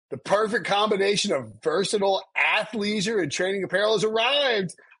The perfect combination of versatile athleisure and training apparel has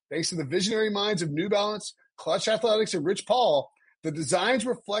arrived. Thanks to the visionary minds of New Balance, Clutch Athletics, and Rich Paul, the designs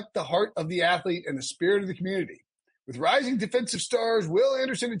reflect the heart of the athlete and the spirit of the community. With rising defensive stars Will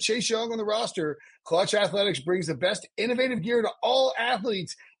Anderson and Chase Young on the roster, Clutch Athletics brings the best innovative gear to all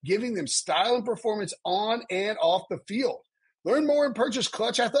athletes, giving them style and performance on and off the field. Learn more and purchase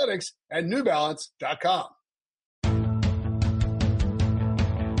Clutch Athletics at newbalance.com.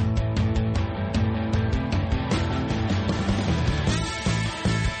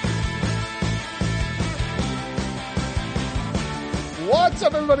 What's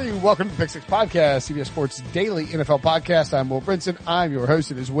up, everybody? Welcome to the Pick Six Podcast, CBS Sports Daily NFL Podcast. I'm Will Brinson. I'm your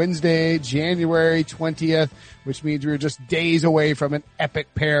host. It is Wednesday, January 20th, which means we're just days away from an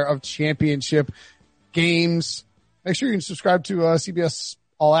epic pair of championship games. Make sure you can subscribe to CBS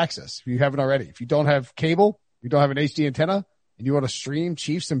All Access if you haven't already. If you don't have cable, you don't have an HD antenna, and you want to stream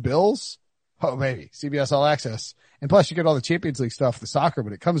Chiefs and Bills, oh, baby, CBS All Access. And plus, you get all the Champions League stuff, the soccer,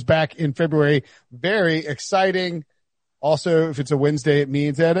 but it comes back in February. Very exciting. Also, if it's a Wednesday, it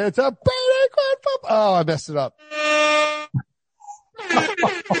means that it's a Brady Aaron football. Oh, I messed it up. I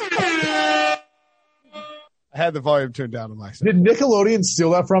had the volume turned down on my side. Did Nickelodeon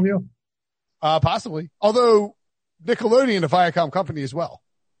steal that from you? Possibly. Although Nickelodeon, a Viacom company as well,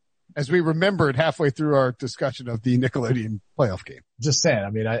 as we remembered halfway through our discussion of the Nickelodeon playoff game. Just saying.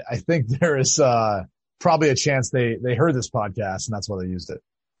 I mean, I think there is probably a chance they heard this podcast and that's why they used it.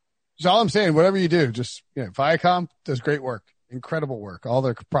 So all I'm saying, whatever you do, just, Viacom does great work, incredible work. All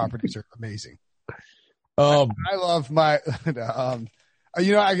their properties are amazing. I love my, we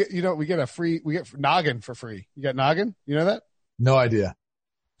get Noggin for free. You got Noggin? You know that? No idea.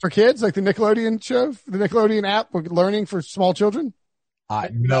 For kids, like the Nickelodeon show, the Nickelodeon app, for learning for small children?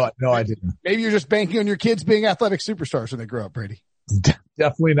 No idea. Maybe you're just banking on your kids being athletic superstars when they grow up, Brady.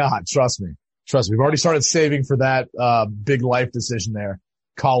 Definitely not. Trust me. We've already started saving for that, big life decision there.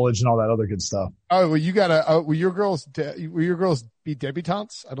 College and all that other good stuff. Oh, well, you gotta, will your girls be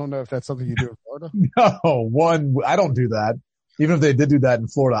debutantes? I don't know if that's something you do in Florida. No, I don't do that. Even if they did do that in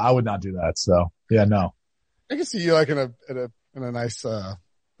Florida, I would not do that. So yeah, no. I can see you like in a nice,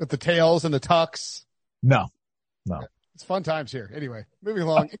 with the tails and the tucks. No. It's fun times here. Anyway, moving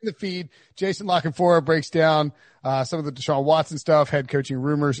along in the feed, Jason Lockenfora breaks down some of the Deshaun Watson stuff, head coaching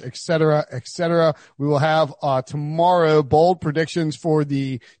rumors, et cetera. We will have tomorrow bold predictions for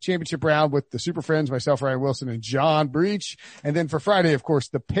the championship round with the Super Friends, myself, Ryan Wilson, and John Breach. And then for Friday, of course,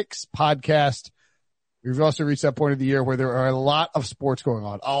 the Picks podcast. We've also reached that point of the year where there are a lot of sports going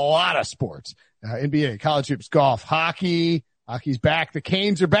on, a lot of sports. NBA, college hoops, golf, hockey. Hockey's back. The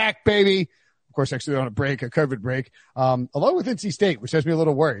Canes are back, baby. Of course, actually on a COVID break, along with NC State, which has me a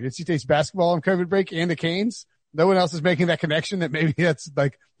little worried. NC State's basketball on COVID break and the Canes. No one else is making that connection that maybe that's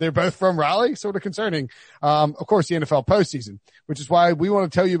like they're both from Raleigh, sort of concerning. Of course, the NFL postseason, which is why we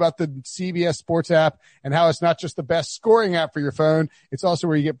want to tell you about the CBS Sports app and how it's not just the best scoring app for your phone. It's also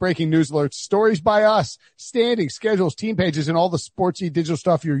where you get breaking news alerts, stories by us, standings, schedules, team pages, and all the sportsy digital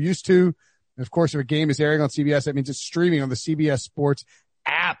stuff you're used to. And of course, if a game is airing on CBS, that means it's streaming on the CBS Sports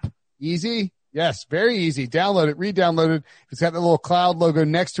app. Easy. Yes, very easy. Download it, re-download it. If it's got the little cloud logo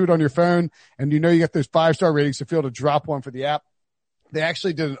next to it on your phone and you get those 5-star ratings, so feel able to drop one for the app. They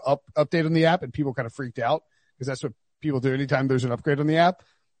actually did an update on the app and people kind of freaked out because that's what people do anytime there's an upgrade on the app.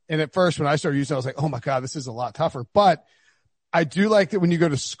 And at first when I started using it, I was like, oh my God, this is a lot tougher. But I do like that when you go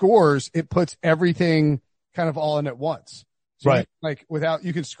to scores, it puts everything kind of all in at once. So right.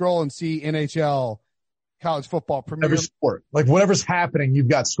 You can scroll and see NHL, college football, Premier every sport, like whatever's happening, you've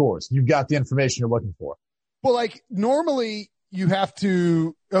got scores. You've got the information you're looking for. Well, normally you have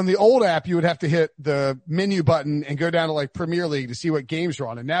to, on the old app, you would have to hit the menu button and go down to Premier League to see what games are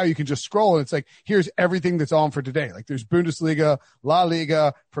on. And now you can just scroll and it's here's everything that's on for today. There's Bundesliga, La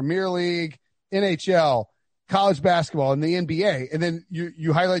Liga, Premier League, NHL, college basketball, and the NBA. And then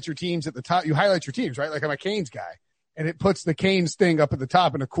you highlight your teams at the top. You highlight your teams, right? I'm a Canes guy and it puts the Canes thing up at the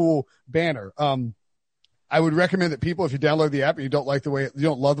top in a cool banner. I would recommend that people, if you download the app and you don't love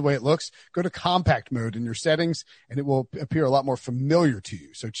the way it looks, go to compact mode in your settings and it will appear a lot more familiar to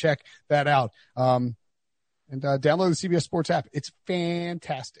you. So check that out. And download the CBS Sports app. It's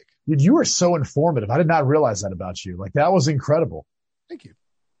fantastic. Dude, you are so informative. I did not realize that about you. That was incredible. Thank you.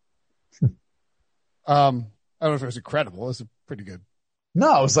 I don't know if it was incredible. It was pretty good.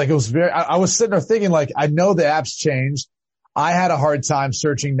 No, it was very, I was sitting there thinking I know the app's changed. I had a hard time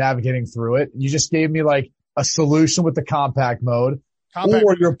navigating through it. You just gave me a solution with the compact mode.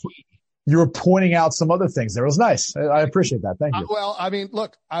 you were pointing out some other things there. It was nice. I appreciate that. Thank you. Well, I mean,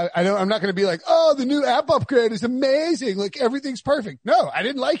 look, I know I'm not going to be like, oh, the new app upgrade is amazing. Like everything's perfect. No, I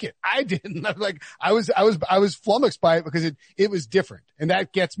didn't like it. I didn't like, I was flummoxed by it because it was different. And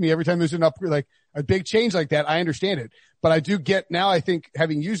that gets me every time there's an upgrade, like a big change like that. I understand it, but I do get now, I think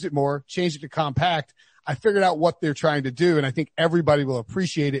having used it more, changed it to compact, I figured out what they're trying to do. And I think everybody will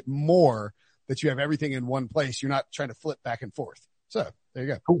appreciate it more that you have everything in one place. You're not trying to flip back and forth. So there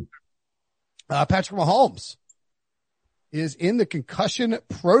you go. Cool. Patrick Mahomes is in the concussion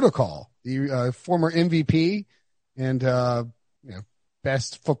protocol. The former MVP and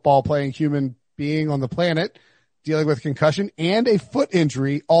best football playing human being on the planet dealing with concussion and a foot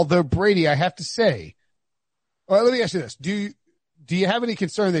injury. Although Brady, I have to say, well, let me ask you this: do you have any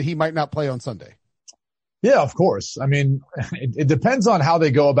concern that he might not play on Sunday? Yeah, of course. I mean, it depends on how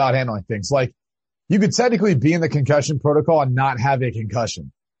they go about handling things. Like, you could technically be in the concussion protocol and not have a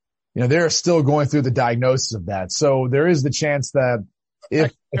concussion. They're still going through the diagnosis of that. So there is the chance that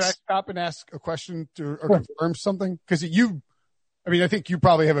if can I stop and ask a question or confirm something? Cause I think you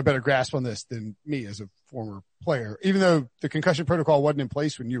probably have a better grasp on this than me as a former player, even though the concussion protocol wasn't in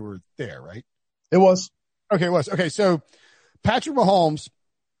place when you were there, right? It was. Okay. It was. Okay. So Patrick Mahomes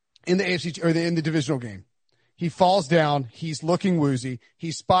in the AFC or in the divisional game, he falls down. He's looking woozy.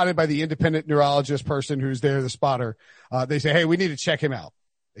 He's spotted by the independent neurologist person who's there, the spotter. They say, hey, we need to check him out.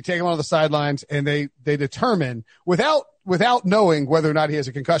 They take him on the sidelines and they determine without knowing whether or not he has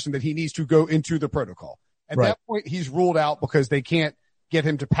a concussion that he needs to go into the protocol. At that point, he's ruled out because they can't get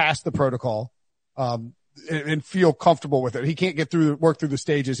him to pass the protocol, and feel comfortable with it. He can't work through the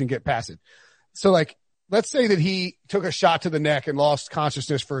stages and get past it. So like, let's say that he took a shot to the neck and lost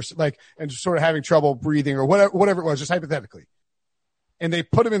consciousness and sort of having trouble breathing or whatever it was, just hypothetically. And they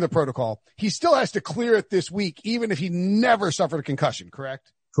put him in the protocol. He still has to clear it this week, even if he never suffered a concussion,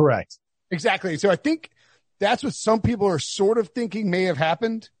 correct? Correct. Exactly. So I think that's what some people are sort of thinking may have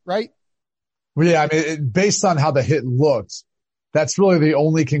happened, right? Well, yeah, I mean, based on how the hit looked, that's really the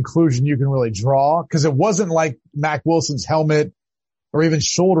only conclusion you can really draw, because it wasn't like Mac Wilson's helmet or even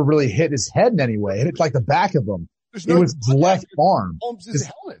shoulder really hit his head in any way. It hit like the back of him. It was his left arm. His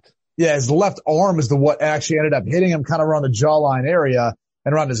helmet. Yeah, his left arm is what actually ended up hitting him kind of around the jawline area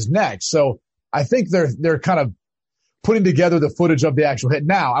and around his neck. So I think they're kind of putting together the footage of the actual hit.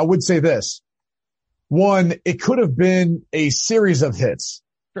 Now, I would say this. One, it could have been a series of hits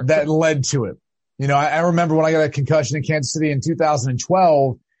that led to it. I remember when I got a concussion in Kansas City in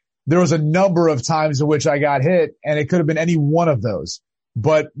 2012, there was a number of times in which I got hit, and it could have been any one of those.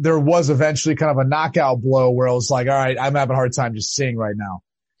 But there was eventually kind of a knockout blow where I was like, all right, I'm having a hard time just seeing right now.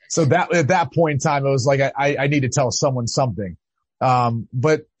 So that at that point in time, it was like, I need to tell someone something.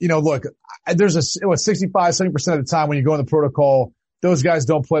 But look, there's 65-70% of the time when you go in the protocol, those guys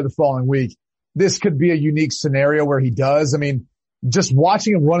don't play the following week. This could be a unique scenario where he does. I mean, just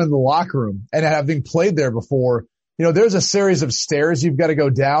watching him run in the locker room and having played there before, there's a series of stairs you've got to go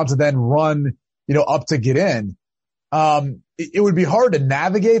down to then run, up to get in. It would be hard to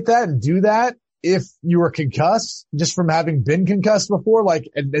navigate that and do that if you were concussed, just from having been concussed before,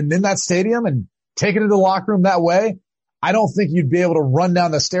 and in that stadium and taking it to the locker room that way. I don't think you'd be able to run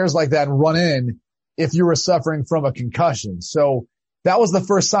down the stairs like that and run in if you were suffering from a concussion. So that was the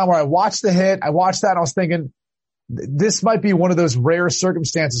first time where I watched the hit. I watched that and I was thinking, this might be one of those rare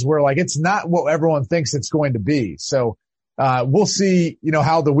circumstances where it's not what everyone thinks it's going to be. So, we'll see,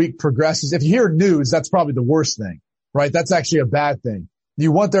 how the week progresses. If you hear news, that's probably the worst thing, right? That's actually a bad thing.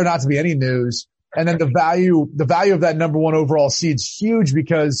 You want there not to be any news. And then the value of that number one overall seed's huge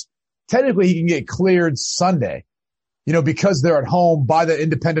because technically he can get cleared Sunday, because they're at home by the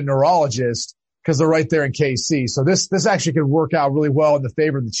independent neurologist because they're right there in KC. So this actually could work out really well in the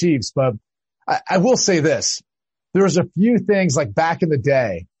favor of the Chiefs. But I will say this. There was a few things like back in the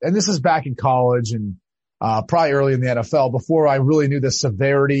day, and this is back in college and probably early in the NFL before I really knew the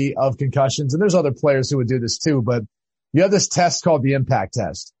severity of concussions. And there's other players who would do this too, but you have this test called the impact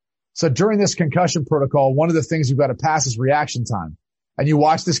test. So during this concussion protocol, one of the things you've got to pass is reaction time. And you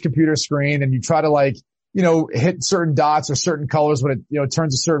watch this computer screen and you try to hit certain dots or certain colors when it,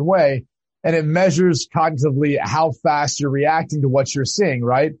 turns a certain way. And it measures cognitively how fast you're reacting to what you're seeing,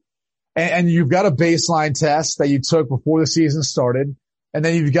 right? And you've got a baseline test that you took before the season started. And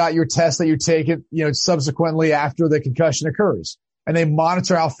then you've got your test that you take it, subsequently after the concussion occurs. And they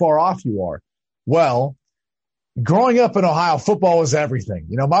monitor how far off you are. Well, growing up in Ohio, football was everything.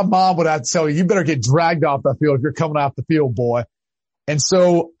 My mom would have to tell you better get dragged off the field if you're coming off the field, boy. And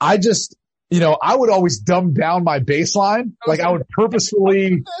so I just, I would always dumb down my baseline. Like I would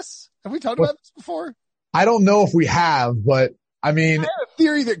purposefully. Have we talked about this before? I don't know if we have, but I mean, I have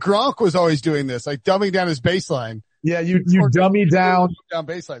theory that Gronk was always doing this, like dumbing down his baseline. Yeah, you dummy down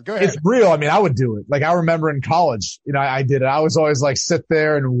baseline. Go ahead. It's real. I mean, I would do it. Like I remember in college, I did it. I was always like sit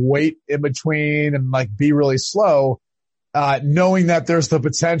there and wait in between and like be really slow, knowing that there's the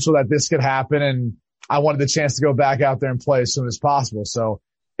potential that this could happen. And I wanted the chance to go back out there and play as soon as possible. So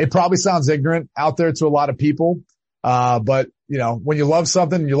it probably sounds ignorant out there to a lot of people. But when you love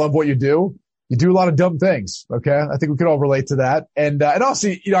something and you love what you do a lot of dumb things. Okay. I think we could all relate to that. And also,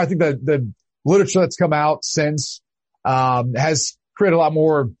 I think that the literature that's come out since, has created a lot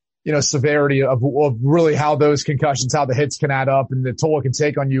more, severity of really how those concussions, how the hits can add up and the toll it can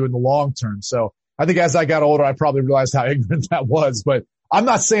take on you in the long term. So I think as I got older, I probably realized how ignorant that was, but I'm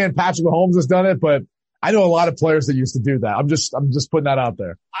not saying Patrick Mahomes has done it, but I know a lot of players that used to do that. I'm just putting that out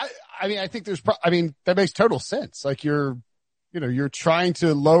there. I mean, I think that makes total sense. Like you're trying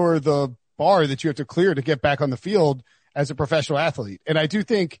to lower the bar that you have to clear to get back on the field as a professional athlete. And I do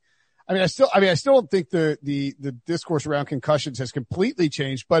think, I still don't think the discourse around concussions has completely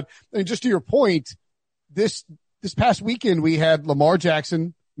changed, but just to your point, this past weekend, we had Lamar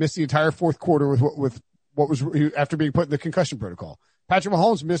Jackson miss the entire fourth quarter with what was after being put in the concussion protocol. Patrick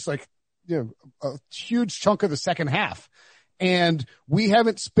Mahomes missed a huge chunk of the second half, and we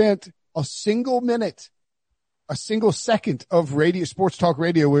haven't spent a single minute, a single second of sports talk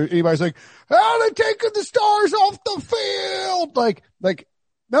radio where anybody's like, "Oh, they're taking the stars off the field." Like,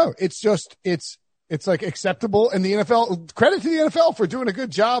 no, it's like acceptable. And the NFL, credit to the NFL for doing a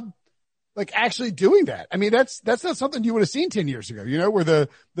good job, like actually doing that. I mean, that's not something you would have seen 10 years ago, where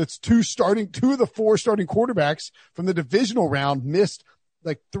two of the four starting quarterbacks from the divisional round missed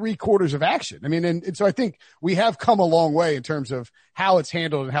like 3/4 of action. I mean, and so I think we have come a long way in terms of how it's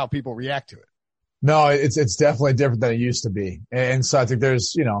handled and how people react to it. No, it's definitely different than it used to be. And so I think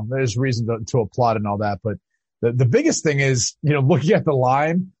there's reason to applaud and all that. But the biggest thing is, looking at the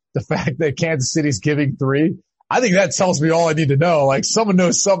line, the fact that Kansas City's giving 3, I think that tells me all I need to know. Like someone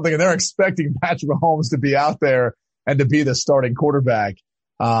knows something and they're expecting Patrick Mahomes to be out there and to be the starting quarterback.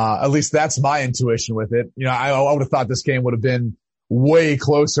 At least that's my intuition with it. I would have thought this game would have been way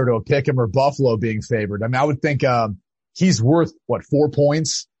closer to a pick'em or Buffalo being favored. I mean, I would think, he's worth 4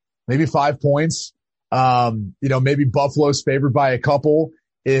 points, maybe 5 points. Maybe Buffalo's favored by a couple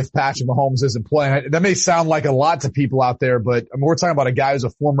if Patrick Mahomes isn't playing. That may sound like a lot to people out there, but I mean, we're talking about a guy who's a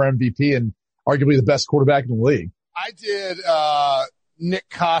former MVP and arguably the best quarterback in the league. I did, Nick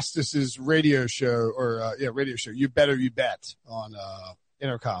Costas's radio show radio show. You Better You Bet on,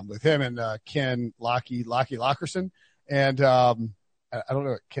 Intercom with him and, Ken Lockerson. And, I don't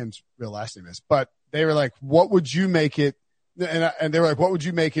know what Ken's real last name is, but they were like, what would you make it? And they were like, what would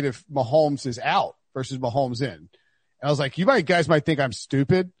you make it if Mahomes is out versus Mahomes in? And I was like, guys might think I'm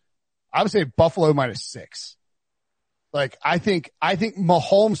stupid. I would say Buffalo -6. Like, I think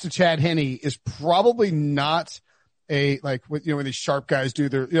Mahomes to Chad Henne is probably not when these sharp guys do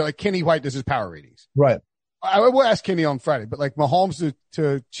their, like Kenny White does his power ratings. Right. I will ask Kenny on Friday, but like Mahomes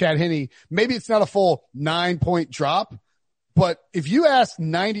to Chad Henne, maybe it's not a full 9-point drop, but if you ask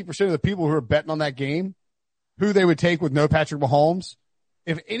 90% of the people who are betting on that game who they would take with no Patrick Mahomes,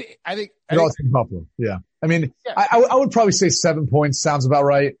 I think Buffalo. Yeah. I mean, yeah. I would probably say 7 points sounds about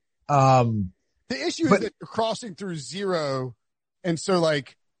right. The issue is that you're crossing through 0. And so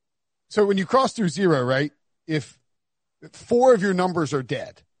when you cross through 0, right? If 4 of your numbers are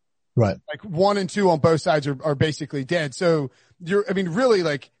dead, right? Like 1 and 2 on both sides are basically dead. So really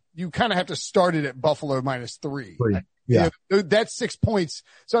like you kind of have to start it at Buffalo -3. Yeah. That's 6 points.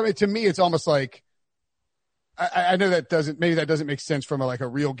 So I mean, to me, it's almost like, I know that doesn't make sense from a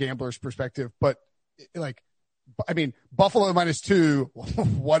real gambler's perspective, but Buffalo -2,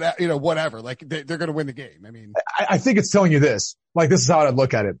 whatever, like they're going to win the game. I mean, I think it's telling you this, this is how I'd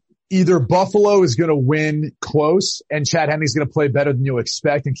look at it. Either Buffalo is going to win close and Chad Henne's going to play better than you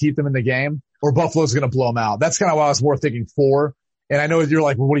expect and keep them in the game, or Buffalo's going to blow them out. That's kind of why I was more thinking 4. And I know you're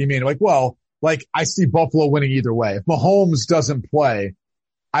like, well, what do you mean? I see Buffalo winning either way. If Mahomes doesn't play,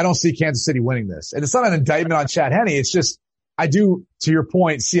 I don't see Kansas City winning this. And it's not an indictment on Chad Henne. It's just, I do, to your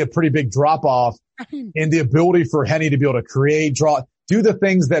point, see a pretty big drop off in the ability for Henne to be able to create, do the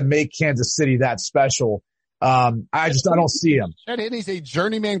things that make Kansas City that special. I don't see him. Chad Henne's a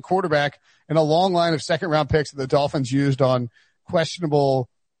journeyman quarterback in a long line of second round picks that the Dolphins used on questionable,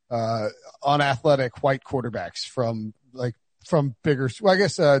 unathletic white quarterbacks from bigger, I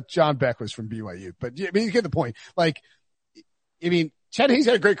guess, John Beck was from BYU, but I mean, you get the point. Chad Henne's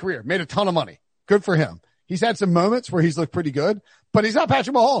had a great career, made a ton of money. Good for him. He's had some moments where he's looked pretty good, but he's not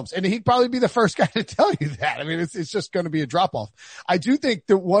Patrick Mahomes, and he'd probably be the first guy to tell you that. I mean, it's just going to be a drop off. I do think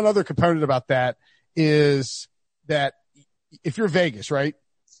that one other component about that is that if you're Vegas, right,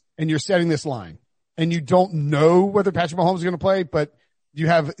 and you're setting this line and you don't know whether Patrick Mahomes is going to play, but you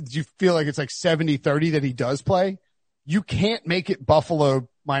feel like it's like 70-30 that he does play, you can't make it Buffalo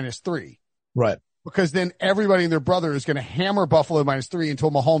 -3. Right. Because then everybody and their brother is going to hammer Buffalo -3 until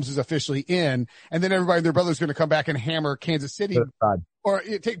Mahomes is officially in. And then everybody and their brother is going to come back and hammer Kansas City or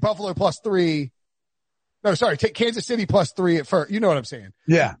take Buffalo +3. No, sorry. Take Kansas City +3 at first. You know what I'm saying?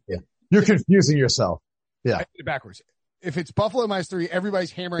 Yeah. You're confusing yourself. Yeah. I did it backwards. If it's Buffalo -3,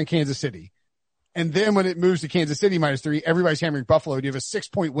 everybody's hammering Kansas City. And then when it moves to Kansas City -3, everybady's hammering Buffalo. And you have a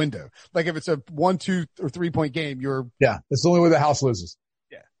 6-point window. Like if it's a 1, 2, or 3-point game, it's the only way the house loses.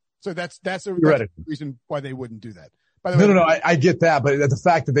 So that's the reason why they wouldn't do that. By the way, No, I get that, but the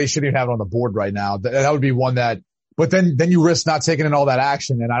fact that they shouldn't even have it on the board right now, that would be one that, but then you risk not taking in all that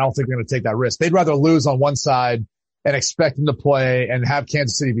action, and I don't think they're going to take that risk. They'd rather lose on one side and expect them to play and have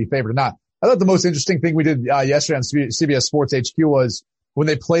Kansas City be favored or not. I thought the most interesting thing we did yesterday on CBS Sports HQ was when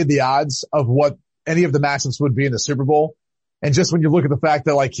they played the odds of what any of the matchups would be in the Super Bowl. And just when you look at the fact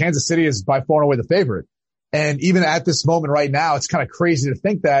that like Kansas City is by far and away the favorite. And even at this moment right now, it's kind of crazy to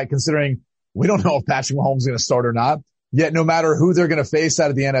think that considering we don't know if Patrick Mahomes is going to start or not. Yet no matter who they're going to face out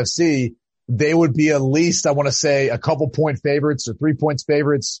of the NFC, they would be at least, I want to say, a couple point favorites or 3 points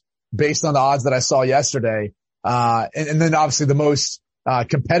favorites based on the odds that I saw yesterday. And then obviously the most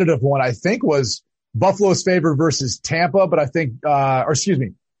competitive one I think was Buffalo's favored versus Tampa, but I think,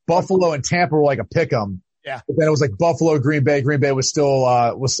 Buffalo and Tampa were like a pick 'em. Yeah. But then it was like Buffalo, Green Bay. Green Bay was still,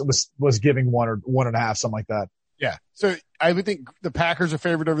 was giving 1 or 1.5, something like that. Yeah. So I would think the Packers are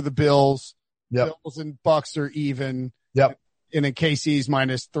favored over the Bills. Yep. Bills and Bucks are even. Yep. And then KC's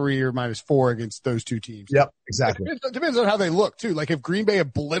 -3 or -4 against those two teams. Yep. Exactly. It depends on how they look too. Like if Green Bay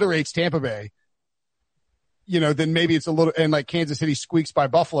obliterates Tampa Bay, then maybe it's a little, and like Kansas City squeaks by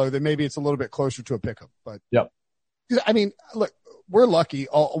Buffalo, then maybe it's a little bit closer to a pick 'em. But yep. I mean, look, we're lucky.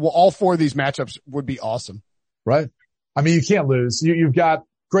 All 4 of these matchups would be awesome. Right. I mean, you can't lose. You've got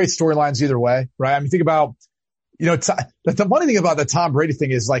great storylines either way, right? I mean, think about, the funny thing about the Tom Brady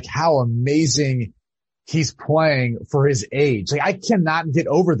thing is like how amazing he's playing for his age. Like I cannot get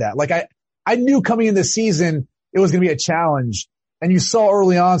over that. Like I knew coming in this season, it was going to be a challenge, and you saw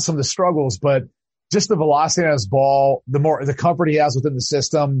early on some of the struggles, but just the velocity on his ball, the comfort he has within the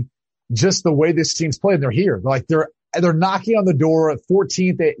system, just the way this team's played, they're here. Like they're knocking on the door at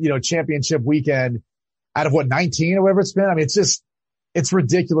 14th, championship weekend out of 19 or whatever it's been. I mean, it's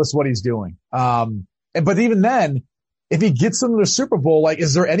ridiculous what he's doing. But even then, if he gets them to the Super Bowl, like,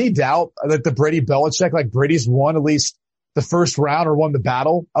 is there any doubt that the Brady Belichick, like Brady's won at least the first round or won the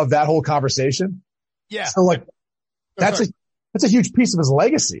battle of that whole conversation? Yeah. So like, that's a huge piece of his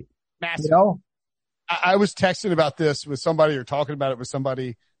legacy. Massive. I was texting about this with somebody or talking about it with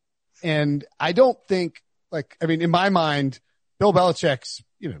somebody, and I don't think in my mind, Bill Belichick's,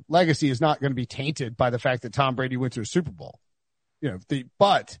 legacy is not going to be tainted by the fact that Tom Brady went to a Super Bowl.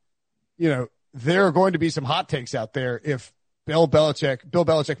 But there are going to be some hot takes out there if Bill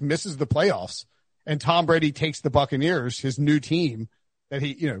Belichick misses the playoffs and Tom Brady takes the Buccaneers, his new team that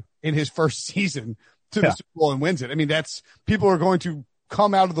he, in his first season to the Super Bowl and wins it. I mean, people are going to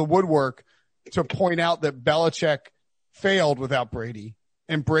come out of the woodwork to point out that Belichick failed without Brady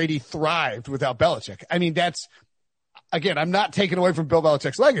and Brady thrived without Belichick. I mean, again, I'm not taking away from Bill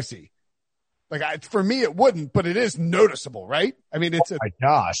Belichick's legacy. Like for me, it wouldn't, but it is noticeable, right? I mean, oh my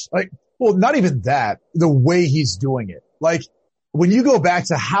gosh. Well, not even that, the way he's doing it. Like when you go back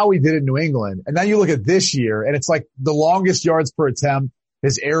to how he did it in New England and now you look at this year and it's like the longest yards per attempt,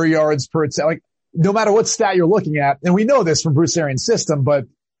 his air yards per attempt, like no matter what stat you're looking at. And we know this from Bruce Arians' system, but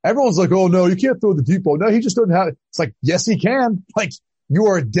everyone's like, oh no, you can't throw the deep ball. No, he just doesn't have it. It's like, yes, he can. Like you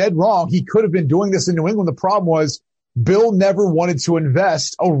are dead wrong. He could have been doing this in New England. The problem was Bill never wanted to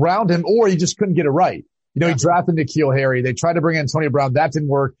invest around him or he just couldn't get it right. He drafted N'Keal Harry. They tried to bring Antonio Brown. That didn't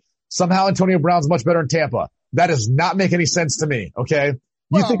work. Somehow Antonio Brown's much better in Tampa. That does not make any sense to me. Okay.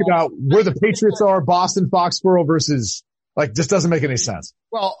 You think about where the Patriots are, Boston, Foxborough versus just doesn't make any sense.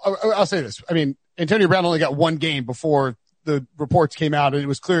 Well, I'll say this. I mean, Antonio Brown only got 1 game before the reports came out and it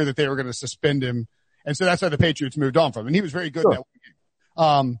was clear that they were going to suspend him. And so that's why the Patriots moved on from him. And he was very good in that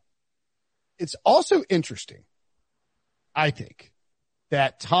game. It's also interesting, I think,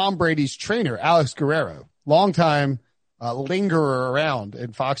 that Tom Brady's trainer, Alex Guerrero, longtime lingerer around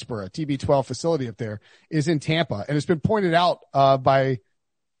in Foxborough, TB12 facility up there, is in Tampa. And it's been pointed out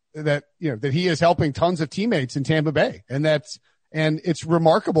that he is helping tons of teammates in Tampa Bay. And it's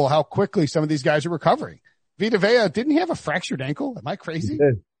remarkable how quickly some of these guys are recovering. Vita Vea, didn't he have a fractured ankle? Am I crazy? He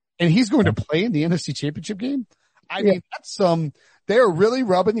did. And he's going to play in the NFC Championship game? I mean, they're really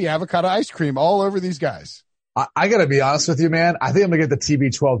rubbing the avocado ice cream all over these guys. I got to be honest with you, man. I think I'm going to get the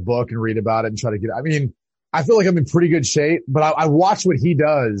TB12 book and read about it and try to I mean, I feel like I'm in pretty good shape, but I watch what he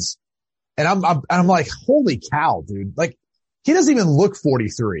does and I'm like, holy cow, dude. Like, he doesn't even look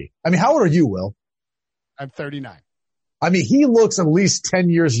 43. I mean, how old are you, Will? I'm 39. I mean, he looks at least 10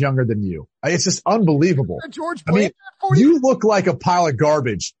 years younger than you. It's just unbelievable. George I mean, you look like a pile of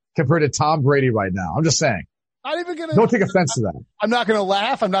garbage compared to Tom Brady right now. I'm just saying. Not even gonna. Don't take offense to that. I'm not going to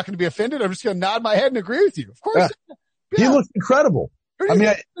laugh. I'm not going to be offended. I'm just going to nod my head and agree with you. Of course. Yeah. He looks incredible. I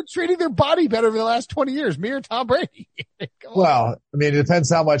mean, been treating their body better over the last 20 years. Me or Tom Brady. Well, I mean, it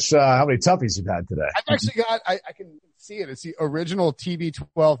depends how many toughies you've had today. I've actually got, I can see it. It's the original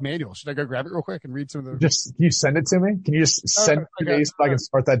TB12 manual. Should I go grab it real quick and read some of the? Can you send it to me? Can you just send it to me so I can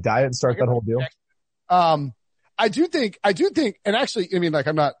start that diet and start that whole deal? I do think, and actually, I mean, like,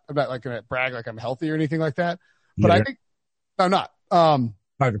 I'm not like going to brag like I'm healthy or anything like that, but I think, no, I'm not.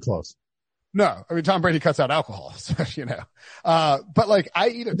 Not even close. No, I mean, Tom Brady cuts out alcohol, so, you know. But like, I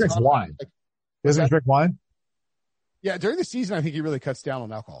eat a ton of wine. Like, doesn't he drink wine? Yeah, during the season, I think he really cuts down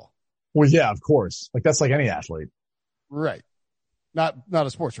on alcohol. Well, yeah, of course. Like, that's like any athlete. Right. Not a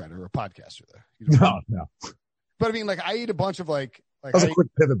sports writer or a podcaster, though. No. But I mean, like, I eat a bunch of like that was a quick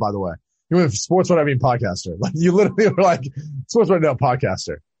pivot, by the way. You went sports writer, I mean podcaster. Like, you literally were like, sports writer, no,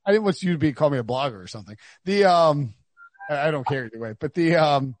 podcaster. I didn't want you to call me a blogger or something. I don't care either way, but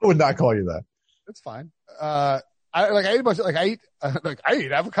I would not call you that. That's fine. I eat a bunch of, I eat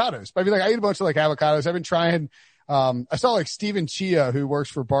avocados. But I mean, like, I eat a bunch of like avocados. I've been trying, I saw like Steven Chia, who works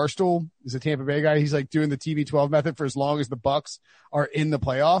for Barstool, is a Tampa Bay guy. He's like doing the TB12 method for as long as the Bucks are in the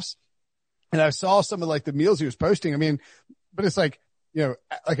playoffs. And I saw some of like the meals he was posting. I mean, but it's like, you know,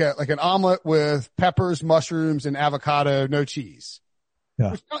 like an omelet with peppers, mushrooms, and avocado, no cheese.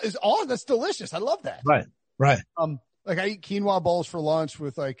 Yeah. Which is all, that's delicious. I love that. Right. Like I eat quinoa bowls for lunch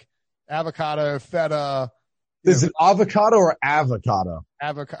with like avocado, feta. Is it avocado or avocado?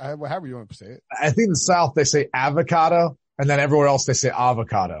 Avocado, however you want to say it. I think in the South they say avocado, and then everywhere else they say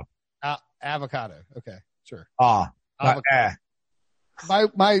avocado. Avocado. Okay, sure. My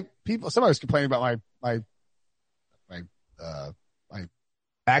people. Somebody was complaining about my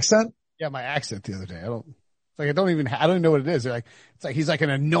accent. Yeah, my accent the other day. I don't even know what it is. They're like, it's like he's like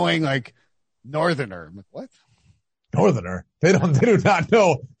an annoying like northerner. I'm like, what? Northerner? They do not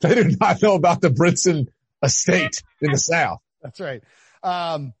know about the Brinson estate in the South. That's right.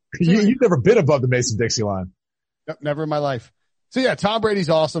 You've never been above the Mason-Dixie line. Nope, never in my life. So yeah, Tom Brady's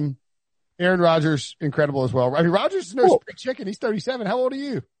awesome. Aaron Rodgers, incredible as well. I mean, Rodgers is no spring chicken. He's 37. How old are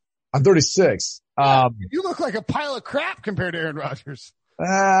you? I'm 36. You look like a pile of crap compared to Aaron Rodgers.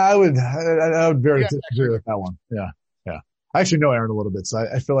 I would very disagree with that one. Yeah. I actually know Aaron a little bit, so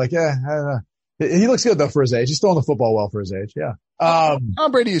I feel like, I don't know. He looks good though for his age. He's still on the football well for his age. Yeah.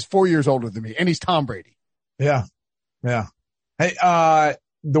 Tom Brady is 4 years older than me, and he's Tom Brady. Yeah. Hey,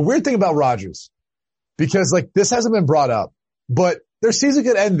 the weird thing about Rodgers, because like this hasn't been brought up, but their season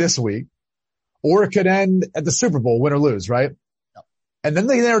could end this week, or it could end at the Super Bowl, win or lose, right? Yep. And then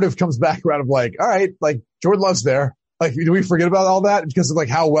the narrative comes back around of like, all right, like Jordan Love's there. Like, do we forget about all that because of like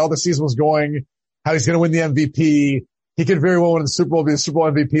how well the season was going, how he's going to win the MVP? He could very well win the Super Bowl, be the Super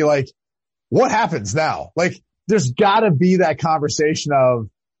Bowl MVP. Like, what happens now? Like, there's gotta be that conversation of,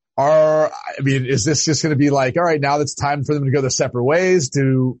 is this just going to be like, all right, now it's time for them to go their separate ways?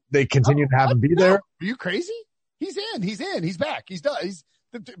 Do they continue to have him be there? Are you crazy? He's in, he's back. He's done.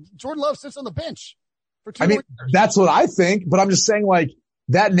 Jordan Love sits on the bench for 2 years. That's what I think, but I'm just saying like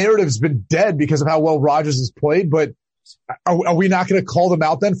that narrative's been dead because of how well Rodgers has played, but are we not going to call them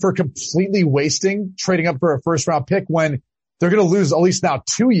out then for completely wasting trading up for a first round pick when they're going to lose at least now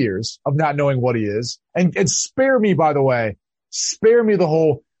 2 years of not knowing what he is? And spare me, by the way, the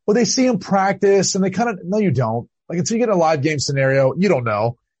whole, well, they see him practice and they no, you don't. Like until you get in a live game scenario, you don't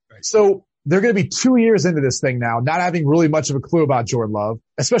know. Right. So they're going to be 2 years into this thing now, not having really much of a clue about Jordan Love,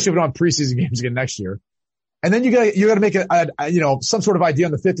 especially if we don't have preseason games again next year. And then you got to make some sort of idea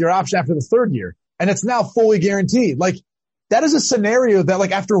on the 5th year option after the 3rd year. And it's now fully guaranteed. Like that is a scenario that like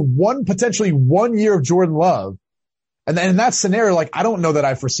after potentially 1 year of Jordan Love, and then in that scenario, like I don't know that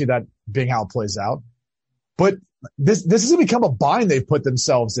I foresee that being how it plays out, but this is going to become a bind they've put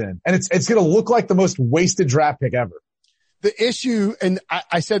themselves in. And it's going to look like the most wasted draft pick ever. The issue, and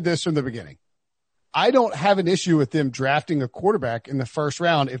I said this from the beginning, I don't have an issue with them drafting a quarterback in the first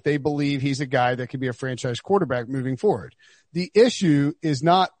round if they believe he's a guy that can be a franchise quarterback moving forward. The issue is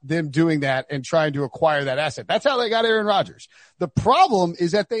not them doing that and trying to acquire that asset. That's how they got Aaron Rodgers. The problem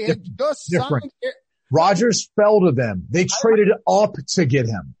is that they had just signed. Rodgers fell to them. They traded up to get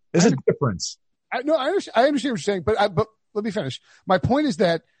him. There's a difference. I understand what you're saying, but let me finish. My point is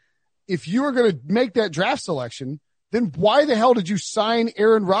that if you were going to make that draft selection, then why the hell did you sign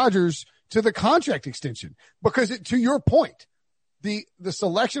Aaron Rodgers to the contract extension? Because to your point, the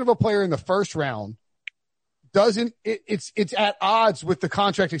selection of a player in the first round it's at odds with the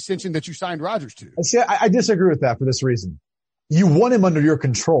contract extension that you signed Rodgers to. See, I disagree with that for this reason. You want him under your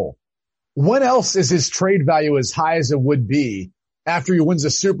control. When else is his trade value as high as it would be after he wins the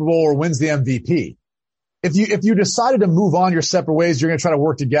Super Bowl or wins the MVP? If you decided to move on your separate ways, you're going to try to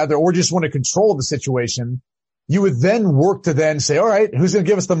work together or just want to control the situation, you would then work to then say, all right, who's going to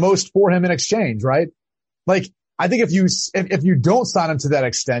give us the most for him in exchange, right? Like, I think if you don't sign him to that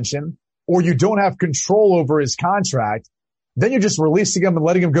extension or you don't have control over his contract, then you're just releasing him and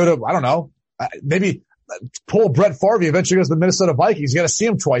letting him go to, I don't know, maybe pull Brett Favre eventually goes to the Minnesota Vikings. You got to see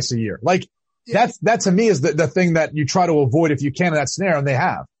him twice a year. Like, that to me is the thing that you try to avoid if you can in that scenario, and they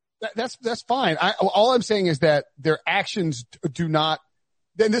have. That's fine. All I'm saying is that their actions do not,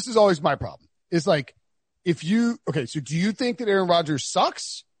 then this is always my problem. Is like, so do you think that Aaron Rodgers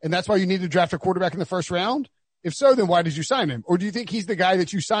sucks and that's why you need to draft a quarterback in the first round? If so, then why did you sign him? Or do you think he's the guy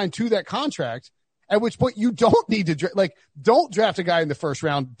that you signed to that contract, at which point you don't need to don't draft a guy in the first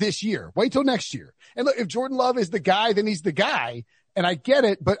round this year. Wait till next year. And look, if Jordan Love is the guy, then he's the guy. And I get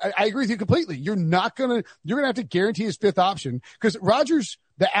it, but I agree with you completely. You're going to have to guarantee his fifth option because Rodgers,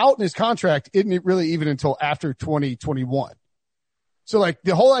 the out in his contract isn't really even until after 2021. So like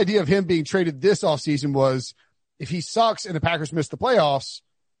the whole idea of him being traded this offseason was if he sucks and the Packers miss the playoffs,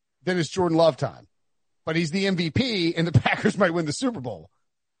 then it's Jordan Love time. But he's the MVP and the Packers might win the Super Bowl.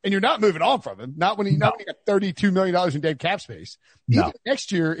 And you're not moving on from him. Not when he got $32 million in dead cap space. No. Even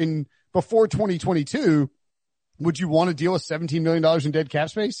next year before 2022, would you want to deal with $17 million in dead cap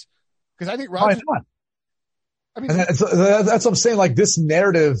space? Because I think Rodgers. I mean, that's what I'm saying. Like this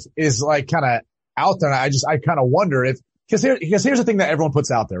narrative is like kind of out there. And I kind of wonder because here's the thing that everyone puts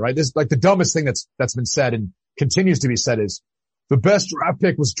out there, right? This like the dumbest thing that's been said and continues to be said is the best draft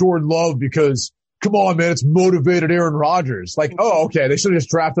pick was Jordan Love because come on, man, it's motivated Aaron Rodgers. Like, oh, okay. They should have just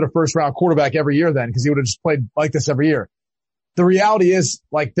drafted a first round quarterback every year then because he would have just played like this every year. The reality is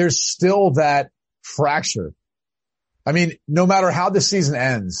like there's still that fracture. I mean, no matter how the season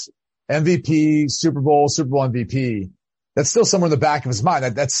ends, MVP, Super Bowl MVP, that's still somewhere in the back of his mind.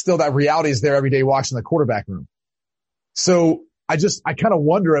 That's still that reality is there every day watching the quarterback room. So I kind of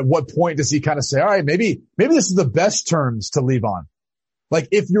wonder at what point does he kind of say, all right, maybe this is the best terms to leave on. Like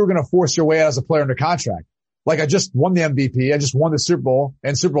if you were going to force your way out as a player under contract, like I just won the MVP. I just won the Super Bowl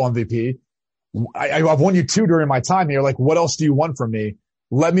and Super Bowl MVP. I've won you 2 during my time here. Like what else do you want from me?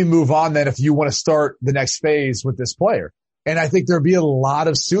 Let me move on then if you want to start the next phase with this player. And I think there'd be a lot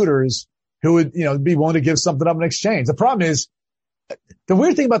of suitors who would, be willing to give something up in exchange. The problem is the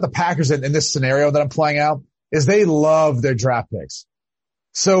weird thing about the Packers in this scenario that I'm playing out is they love their draft picks.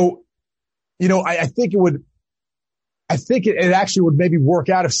 So, I think it actually would maybe work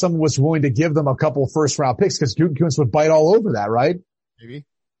out if someone was willing to give them a couple of first round picks because Gutekunst would bite all over that, right? Maybe.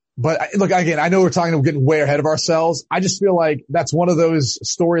 But look, again, I know we're getting way ahead of ourselves. I just feel like that's one of those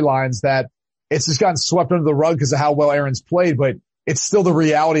storylines that it's just gotten swept under the rug because of how well Aaron's played, but it's still the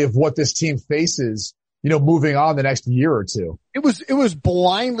reality of what this team faces, moving on the next year or two. It was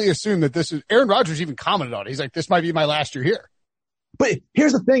blindly assumed that this is Aaron Rodgers even commented on it. He's like, this might be my last year here. But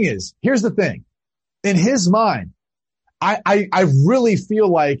here's the thing. In his mind, I really feel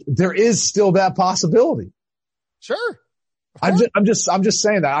like there is still that possibility. Sure. I'm just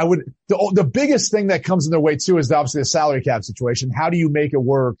saying that the biggest thing that comes in their way too is obviously the salary cap situation. How do you make it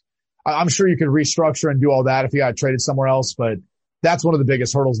work? I'm sure you could restructure and do all that if you got traded somewhere else, but that's one of the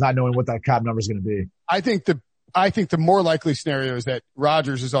biggest hurdles, not knowing what that cap number is going to be. I think the more likely scenario is that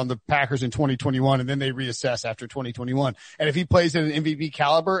Rodgers is on the Packers in 2021 and then they reassess after 2021. And if he plays at an MVP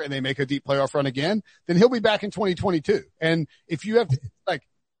caliber and they make a deep playoff run again, then he'll be back in 2022. And if you have to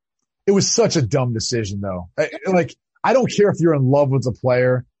it was such a dumb decision though. I don't care if you're in love with the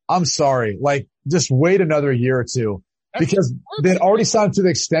player. I'm sorry. Just wait another year or two because they'd already signed to the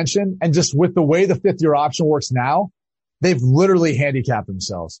extension. And just with the way the 5th year option works now, they've literally handicapped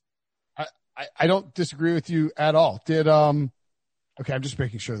themselves. I don't disagree with you at all. Okay, I'm just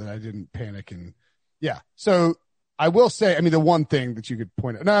making sure that I didn't panic So I will say, the one thing that you could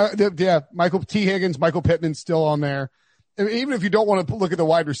point out, Michael T. Higgins, Michael Pittman's still on there. I mean, even if you don't want to look at the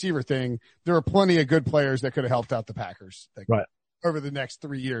wide receiver thing, there are plenty of good players that could have helped out the Packers over the next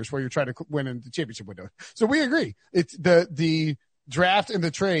 3 years where you're trying to win in the championship window. So we agree. It's the draft and the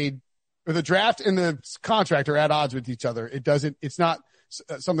trade or the draft and the contract are at odds with each other. It's not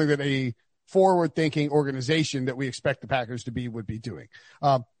something that a forward thinking organization that we expect the Packers to be would be doing.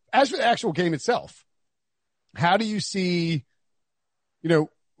 As for the actual game itself, how do you see,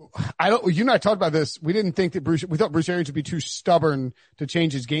 you and I talked about this. We didn't think we thought Bruce Arians would be too stubborn to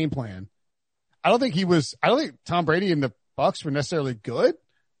change his game plan. I don't think Tom Brady and the Bucs were necessarily good.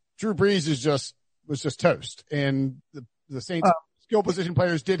 Drew Brees was just toast, and the Saints skill position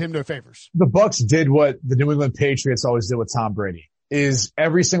players did him no favors. The Bucs did what the New England Patriots always did with Tom Brady, is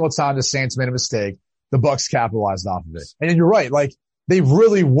every single time the Saints made a mistake, the Bucs capitalized off of it. And you're right, like they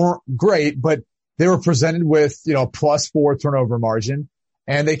really weren't great, but they were presented with, +4 turnover margin,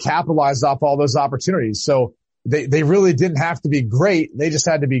 and they capitalized off all those opportunities. So they really didn't have to be great. They just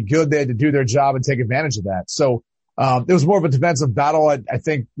had to be good. They had to do their job and take advantage of that. So it was more of a defensive battle. I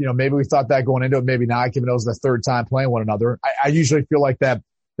think, maybe we thought that going into it, maybe not, given it was the third time playing one another. I usually feel like that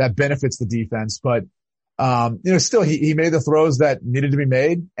benefits the defense, but, still he made the throws that needed to be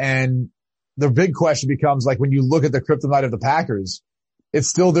made. And the big question becomes, like, when you look at the kryptonite of the Packers, it's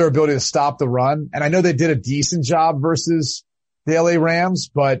still their ability to stop the run. And I know they did a decent job versus the LA Rams,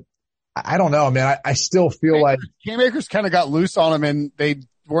 but I don't know, man. I still feel like Cam Akers kind of got loose on them, and they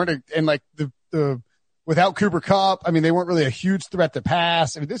weren't, and like the without Cooper Kupp, I mean, they weren't really a huge threat to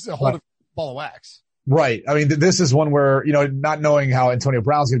pass. I mean, this is a whole different ball of wax. Right. I mean, this is one where, not knowing how Antonio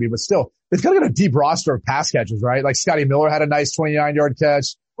Brown's going to be, but still, it's kind of got a deep roster of pass catchers, right? Like Scotty Miller had a nice 29-yard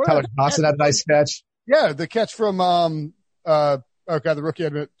catch. Tyler Johnson had a nice catch. Yeah, the catch from the rookie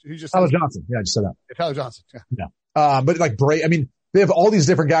who just Tyler Johnson. Yeah, I just said that. Yeah, Tyler Johnson. Yeah. But like Brady, I mean, they have all these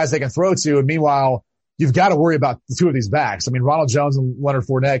different guys they can throw to, and meanwhile, you've got to worry about the two of these backs. I mean, Ronald Jones and Leonard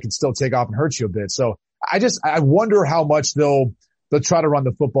Fournette can still take off and hurt you a bit. So I wonder how much they'll try to run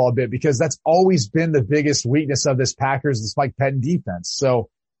the football a bit, because that's always been the biggest weakness of this Packers, Mike Pettin defense. So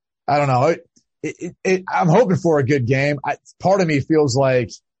I don't know. I'm hoping for a good game. Part of me feels like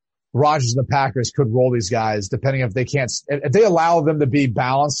Rodgers and the Packers could roll these guys, depending if they allow them to be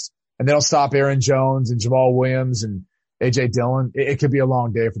balanced and they don't stop Aaron Jones and Jamal Williams and AJ Dillon. It could be a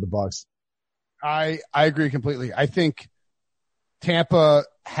long day for the Bucs. I agree completely. I think Tampa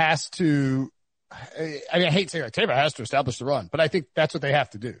has to, I hate saying that Tampa has to establish the run, but I think that's what they have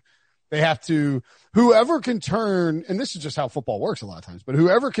to do. They have to, whoever can turn, and this is just how football works a lot of times, but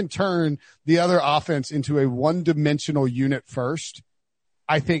whoever can turn the other offense into a one-dimensional unit first,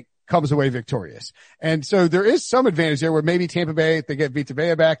 I think comes away victorious. And so there is some advantage there where maybe Tampa Bay, if they get Vita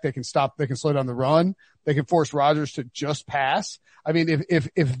Vea back, they can slow down the run. They can force Rodgers to just pass. I mean,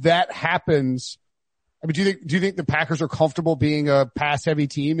 if that happens, I mean, do you think the Packers are comfortable being a pass heavy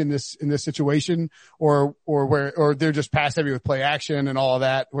team in this situation, or they're just pass heavy with play action and all of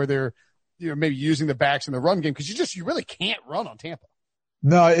that, where they're, maybe using the backs in the run game? Cause you really can't run on Tampa.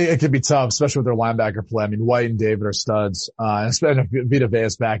 No, it could be tough, especially with their linebacker play. I mean, White and David are studs, especially if Vita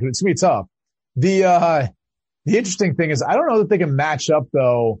Vea's back, and it's gonna be tough. The interesting thing is, I don't know that they can match up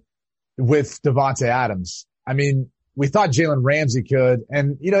though with Devontae Adams. I mean, we thought Jalen Ramsey could,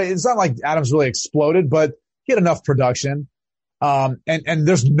 and it's not like Adams really exploded, but he had enough production. And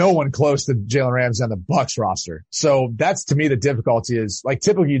there's no one close to Jalen Ramsey on the Bucs roster. So that's, to me, the difficulty is, like,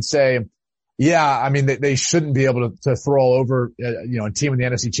 typically you'd say, yeah, I mean, they shouldn't be able to throw all over, a team in the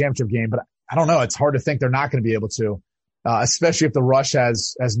NFC Championship game, but I don't know. It's hard to think they're not going to be able to, especially if the rush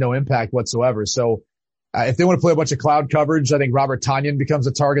has no impact whatsoever. So, if they want to play a bunch of cloud coverage, I think Robert Tonyan becomes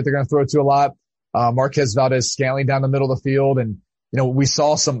a target they're going to throw to a lot. Marquez Valdez-Scantling down the middle of the field. And, we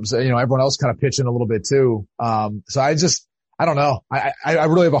saw some, everyone else kind of pitching a little bit too. So I don't know. I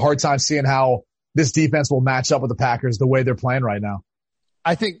really have a hard time seeing how this defense will match up with the Packers the way they're playing right now.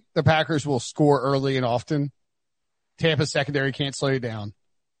 I think the Packers will score early and often. Tampa's secondary can't slow you down.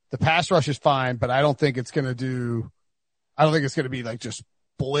 The pass rush is fine, but I don't think it's going to be like just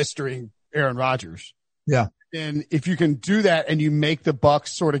blistering Aaron Rodgers. Yeah. And if you can do that and you make the Bucs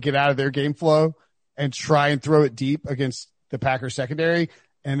sort of get out of their game flow and try and throw it deep against the Packers secondary,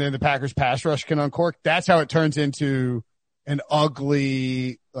 and then the Packers pass rush can uncork, that's how it turns into an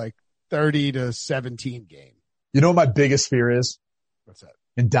ugly, like 30-17 game. You know what my biggest fear is? What's that?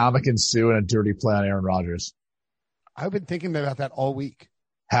 Ndamukong Suh and a dirty play on Aaron Rodgers. I've been thinking about that all week.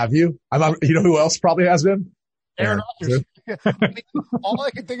 Have you? You know who else probably has been? Aaron Rodgers. I mean, all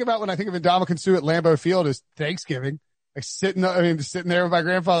I can think about when I think of Ndamukong Suh at Lambeau Field is Thanksgiving. Like sitting there with my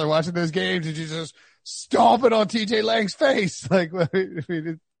grandfather watching those games and just stomping on TJ Lang's face. Like, I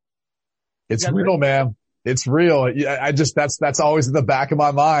mean, it's real, man. It's real. That's always in the back of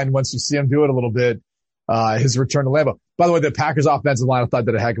my mind once you see him do it a little bit. His return to Lambeau. By the way, the Packers offensive line, I thought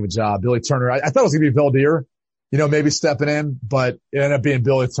did a heck of a job. Billy Turner, I thought it was going to be Valdir, maybe stepping in, but it ended up being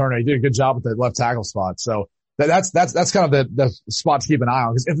Billy Turner. He did a good job with the left tackle spot. So that's kind of the spot to keep an eye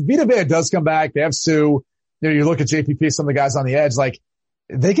on. Because if Vita Vea does come back, they have Sue. You look at JPP, some of the guys on the edge, like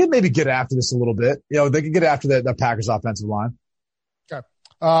they could maybe get after this a little bit. They could get after the Packers offensive line. Okay.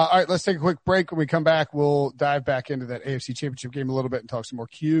 All right, let's take a quick break. When we come back, we'll dive back into that AFC Championship game a little bit and talk some more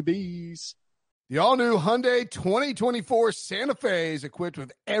QBs. The all-new Hyundai 2024 Santa Fe is equipped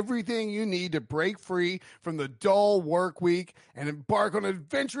with everything you need to break free from the dull work week and embark on an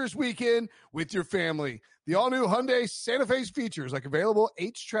adventurous weekend with your family. The all-new Hyundai Santa Fe's features like available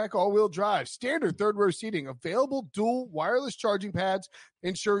H-Track all-wheel drive, standard third-row seating, available dual wireless charging pads,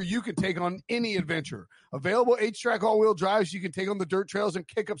 ensure you can take on any adventure. Available H-Track all-wheel drives, you can take on the dirt trails and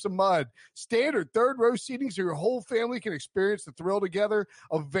kick up some mud. Standard third-row seating so your whole family can experience the thrill together.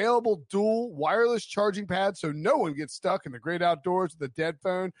 Available dual wireless charging pads so no one gets stuck in the great outdoors with a dead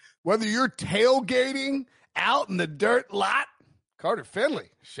phone. Whether you're tailgating out in the dirt lot, Carter Finley,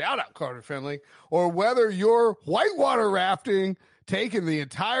 shout out Carter Finley, or whether you're whitewater rafting, taking the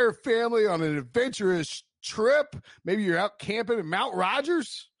entire family on an adventurous trip, maybe you're out camping in Mount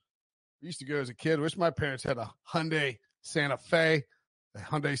Rogers. I used to go as a kid. Wish my parents had a Hyundai Santa Fe. The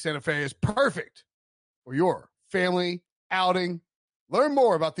Hyundai Santa Fe is perfect for your family outing. Learn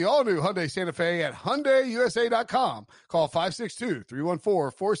more about the all-new Hyundai Santa Fe at HyundaiUSA.com. Call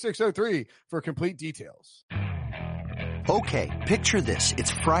 562-314-4603 for complete details. Okay, picture this.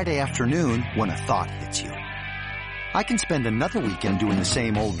 It's Friday afternoon when a thought hits you. I can spend another weekend doing the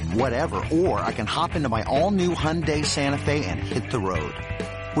same old whatever, or I can hop into my all-new Hyundai Santa Fe and hit the road.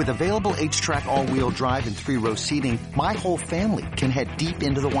 With available H-Track all-wheel drive and 3-row seating, my whole family can head deep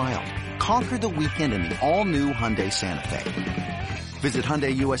into the wild. Conquer the weekend in the all-new Hyundai Santa Fe. Visit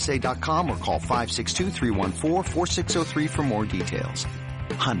HyundaiUSA.com or call 562-314-4603 for more details.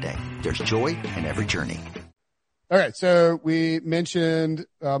 Hyundai, there's joy in every journey. All right, so we mentioned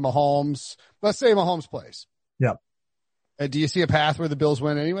Mahomes. Let's say Mahomes plays. Yep. Do you see a path where the Bills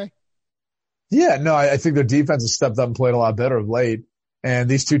win anyway? Yeah, no, I think their defense has stepped up and played a lot better of late. And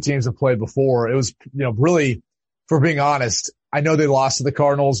these two teams have played before. It was, really, for being honest, I know they lost to the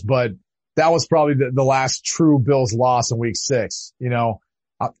Cardinals, but that was probably the last true Bills loss in week 6. You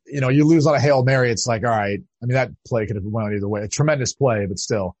lose on a Hail Mary. It's like, all right. I mean, that play could have went either way. A tremendous play, but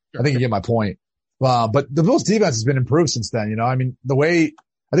still, I think you get my point. But the Bills defense has been improved since then. I mean, the way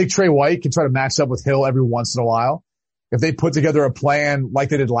I think Trey White can try to match up with Hill every once in a while. If they put together a plan like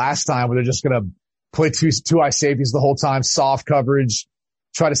they did last time where they're just going to play two eye safeties the whole time, soft coverage,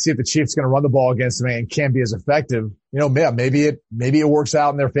 try to see if the Chiefs are going to run the ball against them and can be as effective, maybe it works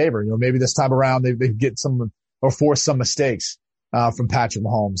out in their favor. Maybe this time around they get some or force some mistakes, from Patrick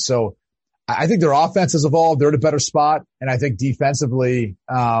Mahomes. So I think their offense has evolved. They're in a better spot. And I think defensively,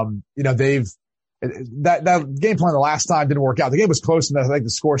 that game plan the last time didn't work out. The game was close, and I think the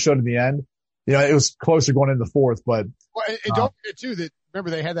score showed in the end. It was closer going into the fourth, but. Well, and don't forget too that,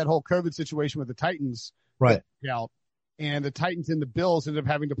 remember they had that whole COVID situation with the Titans. Right. And the Titans and the Bills ended up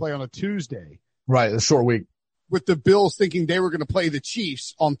having to play on a Tuesday. Right. A short week. With the Bills thinking they were going to play the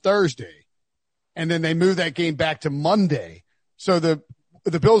Chiefs on Thursday. And then they moved that game back to Monday. So the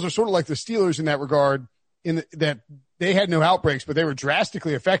Bills are sort of like the Steelers in that regard, that they had no outbreaks, but they were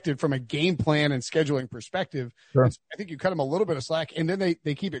drastically affected from a game plan and scheduling perspective. Sure. So I think you cut them a little bit of slack, and then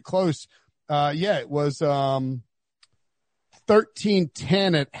they keep it close. It was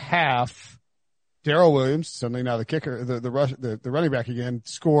 13-10 at half. Darrell Williams, suddenly now the kicker, the running back again,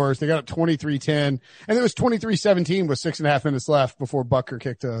 scores. They got up 23-10, and it was 23-17 with 6.5 minutes left before Butker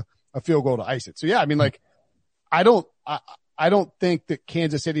kicked a field goal to ice it. So yeah, I mean, like, I don't think that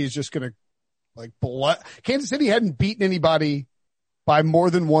Kansas City is just going to Kansas City hadn't beaten anybody by more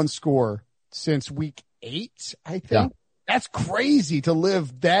than one score since week 8, I think. Yeah. That's crazy to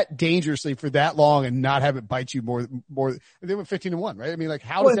live that dangerously for that long and not have it bite you more. They went 15-1, right? I mean, like,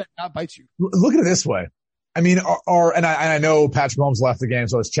 how does that not bite you? Look at it this way. I mean, and I know Patrick Mahomes left the game,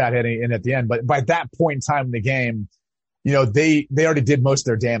 so it's Chad hitting in at the end, but by that point in time in the game, they already did most of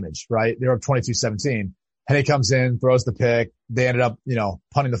their damage, right? They were up 22-17. Henny comes in, throws the pick. They ended up,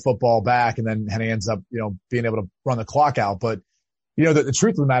 punting the football back, and then Henny ends up, being able to run the clock out. But, the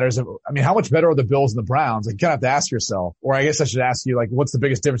truth of the matter is, I mean, how much better are the Bills and the Browns? Like, you kind of have to ask yourself, or I guess I should ask you, like, what's the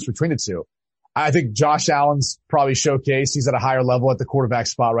biggest difference between the two? I think Josh Allen's probably showcased. He's at a higher level at the quarterback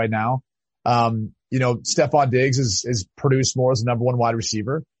spot right now. Stephon Diggs is produced more as the number 1 wide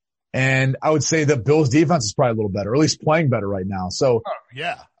receiver. And I would say the Bills defense is probably a little better, or at least playing better right now. So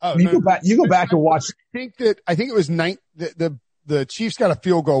you go back and watch. I think it was the Chiefs got a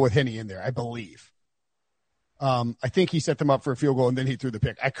field goal with Henny in there, I believe. I think he set them up for a field goal and then he threw the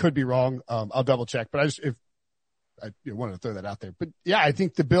pick. I could be wrong. I'll double check, but I wanted to throw that out there. But yeah, I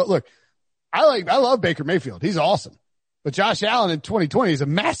think I love Baker Mayfield. He's awesome. But Josh Allen in 2020 is a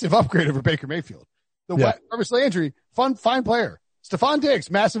massive upgrade over Baker Mayfield. Jarvis Landry, fine player. Stephon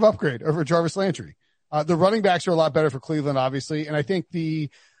Diggs, massive upgrade over Jarvis Landry. The running backs are a lot better for Cleveland, obviously. And I think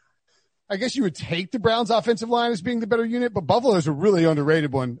I guess you would take the Browns offensive line as being the better unit, but Buffalo is a really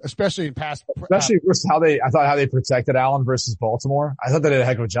underrated one, especially in pass. Especially versus how they protected Allen versus Baltimore. I thought they did a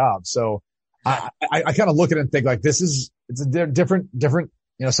heck of a job. So I kind of look at it and think like it's a different,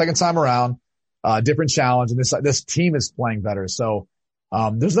 second time around, different challenge. And this team is playing better. So,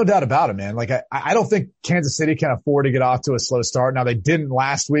 there's no doubt about it, man. Like I don't think Kansas City can afford to get off to a slow start. Now they didn't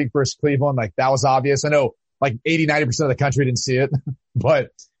last week versus Cleveland. Like that was obvious. I know like 80-90% of the country didn't see it, but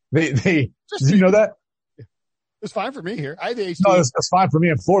did you know that? It was fine for me here. I had the No, it was fine for me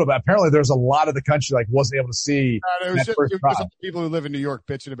in Florida, but apparently there's a lot of the country like wasn't able to see. It was just people who live in New York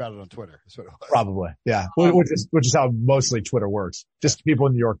bitching about it on Twitter. That's what it was. Probably. Yeah. Which is how mostly Twitter works. Just people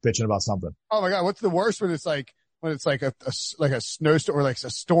in New York bitching about something. Oh my God. What's the worst when it's like a snowstorm or like a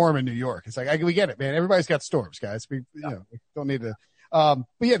storm in New York? It's like, we get it, man. Everybody's got storms, guys. We don't need to, but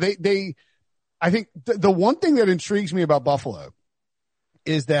yeah, I think the one thing that intrigues me about Buffalo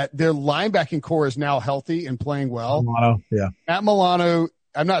is that their linebacking core is now healthy and playing well. Matt Milano,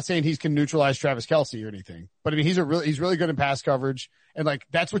 I'm not saying he can neutralize Travis Kelce or anything, but I mean, he's really good in pass coverage. And like,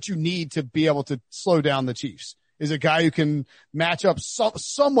 that's what you need to be able to slow down the Chiefs, is a guy who can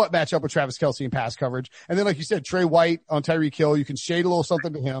somewhat match up with Travis Kelce in pass coverage. And then, like you said, Trey White on Tyreek Hill, you can shade a little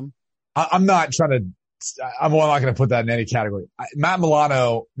something to him. I'm not going to put that in any category. Matt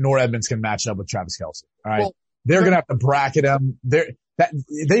Milano nor Edmonds can match up with Travis Kelce. All right. Well, they're going to have to bracket him.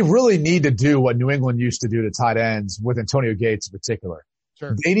 They really need to do what New England used to do to tight ends with Antonio Gates in particular.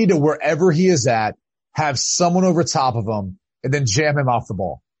 Sure. They need to, wherever he is at, have someone over top of him and then jam him off the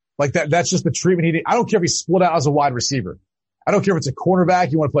ball. Like that's just the treatment he needs. I don't care if he's split out as a wide receiver. I don't care if it's a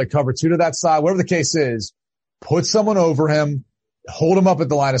cornerback. You want to play cover 2 to that side, whatever the case is, put someone over him, hold him up at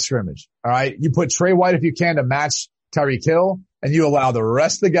the line of scrimmage. All right. You put Trey White if you can to match Tyreek Hill, and you allow the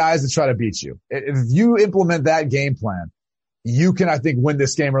rest of the guys to try to beat you. If you implement that game plan, you can, I think, win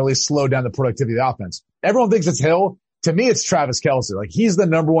this game or at least slow down the productivity of the offense. Everyone thinks it's Hill. To me, it's Travis Kelce. Like he's the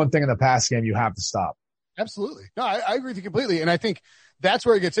number one thing in the pass game you have to stop. Absolutely. No, I agree with you completely. And I think that's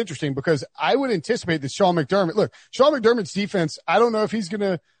where it gets interesting, because I would anticipate that Sean McDermott's defense, I don't know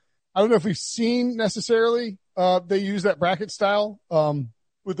if we've seen necessarily, they use that bracket style,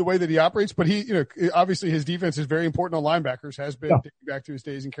 with the way that he operates, but obviously his defense is very important on linebackers, has been dating back to his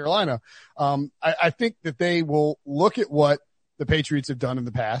days in Carolina. I think that they will look at what the Patriots have done in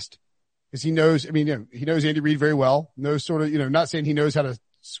the past, because he knows Andy Reid very well, knows sort of, not saying he knows how to,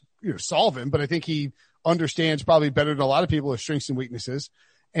 solve him, but I think he understands probably better than a lot of people his strengths and weaknesses.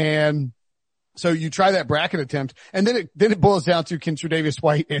 And so you try that bracket attempt, and then it boils down to, can Tre'Davious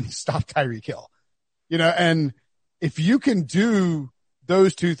White and stop Tyreek Hill? And if you can do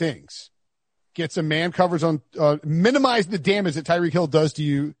those two things, get some man coverage on, minimize the damage that Tyreek Hill does to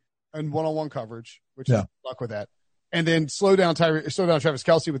you in one-on-one coverage, which is luck with that. And then slow down Travis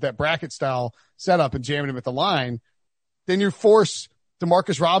Kelce with that bracket style setup and jamming him at the line. Then you force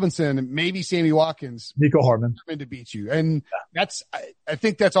DeMarcus Robinson and maybe Sammy Watkins, Nico Hartman to beat you. And I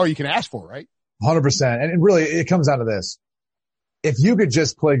think that's all you can ask for, right? 100%. And really it comes down to this. If you could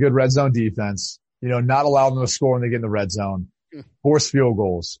just play good red zone defense, not allow them to score when they get in the red zone, force field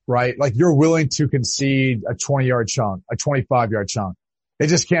goals, right? Like you're willing to concede a 20-yard chunk, a 25-yard chunk. It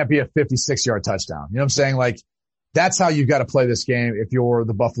just can't be a 56-yard touchdown. You know what I'm saying? Like that's how you got to play this game if you're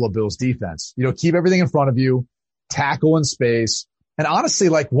the Buffalo Bills defense. Keep everything in front of you, tackle in space. And honestly,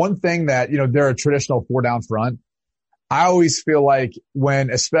 like one thing that, they're a traditional 4-down front. I always feel like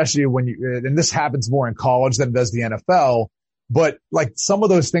especially when and this happens more in college than it does the NFL, but like some of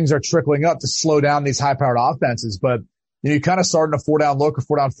those things are trickling up to slow down these high-powered offenses. But you kind of start in a 4-down look or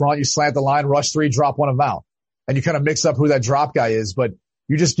 4-down front. You slant the line, rush 3, drop one of them out. And you kind of mix up who that drop guy is. But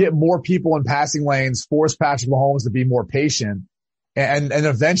you just get more people in passing lanes, force Patrick Mahomes to be more patient and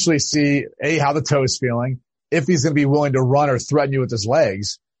eventually see, how the toe is feeling, if he's going to be willing to run or threaten you with his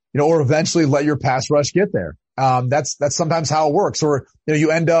legs, or eventually let your pass rush get there. That's sometimes how it works. Or,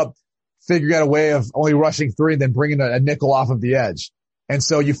 you end up figuring out a way of only rushing 3 and then bringing a nickel off of the edge. And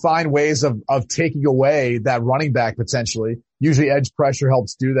so you find ways of taking away that running back potentially. Usually edge pressure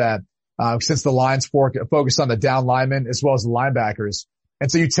helps do that, since the lines focus on the down linemen as well as the linebackers.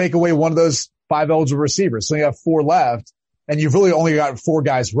 And so you take away one of those 5 eligible receivers. So you have 4 left, and you've really only got 4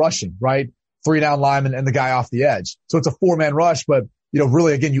 guys rushing, right? 3 down linemen and the guy off the edge. So it's a 4-man rush, but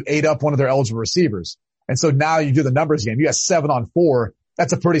really again, you ate up one of their eligible receivers. And so now you do the numbers game. You got 7 on 4.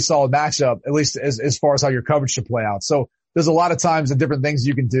 That's a pretty solid matchup, at least as far as how your coverage should play out. So there's a lot of times and different things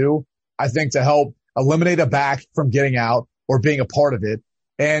you can do, I think, to help eliminate a back from getting out or being a part of it.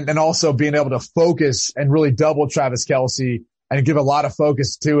 And also being able to focus and really double Travis Kelce and give a lot of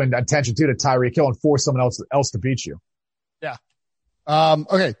focus to and attention to Tyreek Hill and force someone else to beat you. Yeah.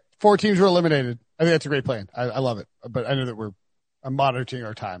 Okay. 4 teams were eliminated. I think that's a great plan. I love it, but I know that I'm monitoring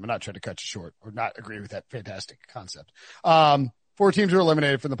our time. I'm not trying to cut you short or not agree with that fantastic concept. 4 teams were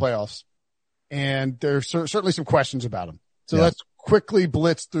eliminated from the playoffs, and there's certainly some questions about them. So let's quickly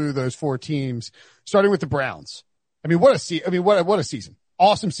blitz through those 4 teams, starting with the Browns. I mean, what a season.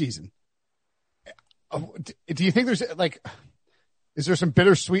 Awesome season. Do you think there's is there some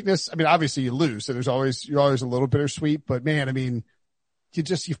bittersweetness? I mean, obviously you lose, so you're always a little bittersweet, but man, I mean, you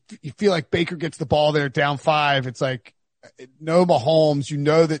feel like Baker gets the ball there down 5. It's like, no Mahomes, you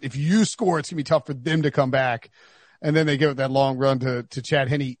know that if you score, it's gonna be tough for them to come back. And then they give it that long run to Chad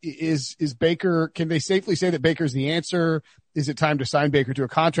Henne. Is Baker, can they safely say that Baker's the answer? Is it time to sign Baker to a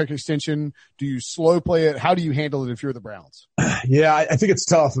contract extension? Do you slow play it? How do you handle it if you're the Browns? Yeah, I think it's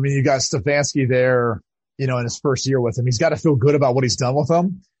tough. I mean, you got Stefanski there, in his first year with him. He's got to feel good about what he's done with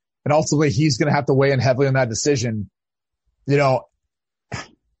him. And ultimately he's going to have to weigh in heavily on that decision.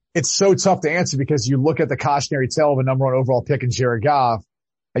 It's so tough to answer because you look at the cautionary tale of a number 1 overall pick in Jared Goff,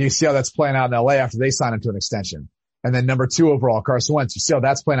 and you see how that's playing out in LA after they sign him to an extension. And then number 2 overall, Carson Wentz, you see how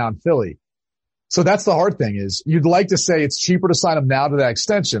that's playing out in Philly. So that's the hard thing is you'd like to say it's cheaper to sign him now to that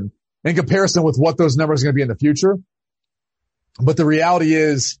extension in comparison with what those numbers are going to be in the future. But the reality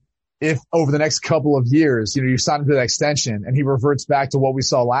is if over the next couple of years, you sign him to that extension and he reverts back to what we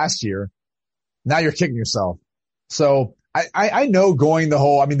saw last year, now you're kicking yourself. So I know going the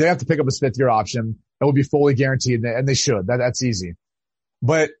whole, I mean, they have to pick up his 5th year option. It will be fully guaranteed and they should. That's easy.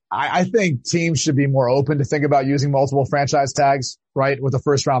 But I think teams should be more open to think about using multiple franchise tags, right, with a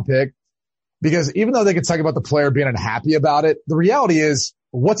 1st round pick. Because even though they can talk about the player being unhappy about it, the reality is,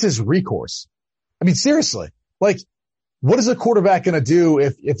 what's his recourse? I mean, seriously, what is a quarterback going to do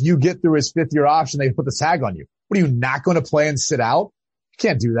if you get through his 5th year option, they put the tag on you? What are you not going to play and sit out? You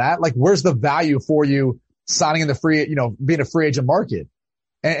can't do that. Where's the value for you signing in the being a free agent market?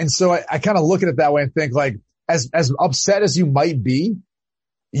 And so I kind of look at it that way and think as upset as you might be,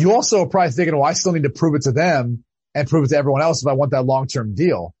 you also are probably thinking, I still need to prove it to them and prove it to everyone else if I want that long-term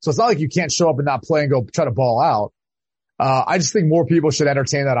deal. So it's not like you can't show up and not play and go try to ball out. I just think more people should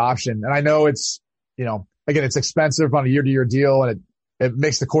entertain that option. And I know it's, again, it's expensive on a year-to-year deal and it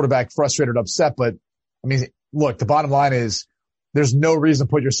makes the quarterback frustrated, upset. But I mean, look, the bottom line is there's no reason to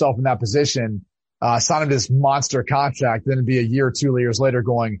put yourself in that position, sign him this monster contract, then it'd be a year or 2 years later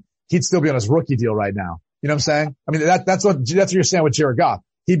going, he'd still be on his rookie deal right now. You know what I'm saying? I mean, that's what you're saying with Jared Goff.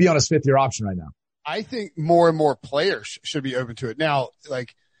 He'd be on his 5th year option right now. I think more and more players should be open to it. Now,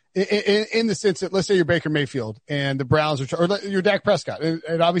 in the sense that let's say you're Baker Mayfield and the Browns or you're Dak Prescott.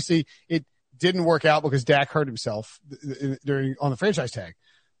 And obviously it didn't work out because Dak hurt himself on the franchise tag.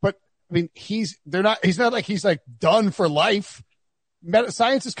 But I mean, he's not like he's done for life.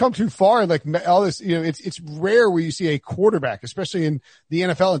 Science has come too far. All this, it's rare where you see a quarterback, especially in the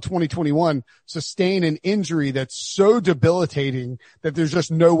NFL in 2021, sustain an injury that's so debilitating that there's just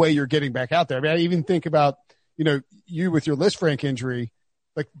no way you're getting back out there. I mean, I even think about, you with your Lisfranc injury,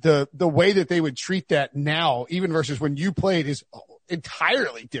 the way that they would treat that now, even versus when you played, is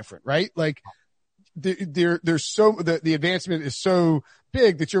entirely different, right? There's so, the advancement is so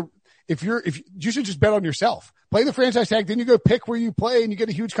big that if you should just bet on yourself. Play the franchise tag, then you go pick where you play and you get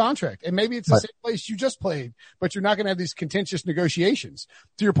a huge contract. And maybe it's the same place you just played, but you're not going to have these contentious negotiations.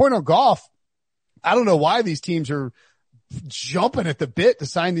 To your point on Goff, I don't know why these teams are jumping at the bit to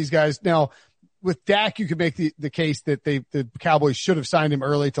sign these guys. Now, with Dak, you could make the case that the Cowboys should have signed him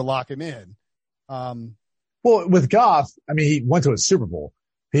early to lock him in. Well, with Goff, I mean, he went to a Super Bowl.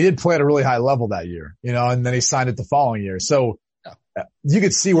 He did play at a really high level that year, and then he signed it the following year. So you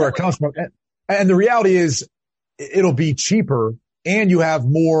could see where it comes from. And the reality is it'll be cheaper and you have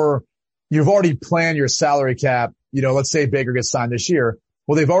more, you've already planned your salary cap. Let's say Baker gets signed this year.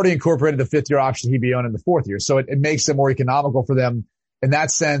 Well, they've already incorporated the 5th year option he'd be on in the 4th year. So it makes it more economical for them in that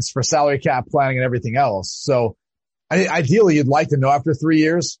sense for salary cap planning and everything else. So ideally you'd like to know after 3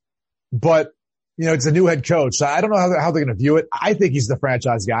 years, but it's a new head coach. So I don't know how they're going to view it. I think he's the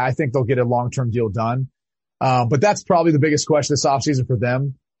franchise guy. I think they'll get a long-term deal done. But that's probably the biggest question this offseason for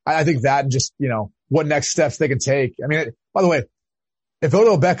them. I think that and just, what next steps they can take. I mean, by the way, if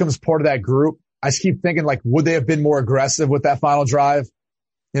Odell Beckham's part of that group, I just keep thinking would they have been more aggressive with that final drive?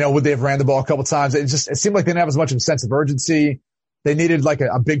 Would they have ran the ball a couple times? It seemed like they didn't have as much of a sense of urgency. They needed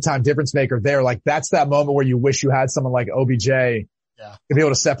a big time difference maker there. That's that moment where you wish you had someone like OBJ to be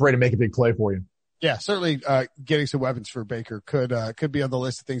able to separate and make a big play for you. Yeah, certainly, getting some weapons for Baker could be on the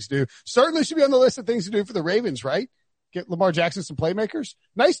list of things to do. Certainly should be on the list of things to do for the Ravens, right? Get Lamar Jackson some playmakers.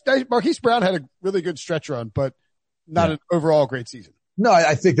 Nice. Marquise Brown had a really good stretch run, but not an overall great season. No,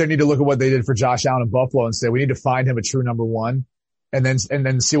 I think they need to look at what they did for Josh Allen in Buffalo and say, we need to find him a true number one and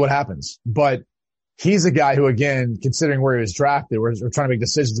then see what happens. But he's a guy who, again, considering where he was drafted, we're trying to make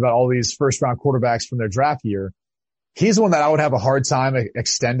decisions about all these first round quarterbacks from their draft year. He's one that I would have a hard time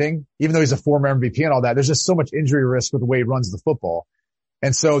extending, even though he's a former MVP and all that. There's just so much injury risk with the way he runs the football.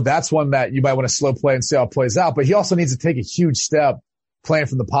 And so that's one that you might want to slow play and see how it plays out. But he also needs to take a huge step playing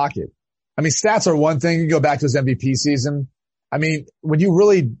from the pocket. I mean, stats are one thing. You go back to his MVP season. I mean, when you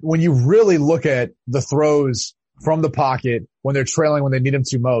really look at the throws from the pocket when they're trailing, when they need him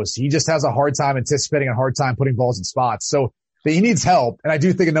to most, he just has a hard time anticipating, a hard time putting balls in spots. So he needs help. And I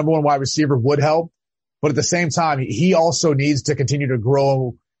do think a number one wide receiver would help. But at the same time, he also needs to continue to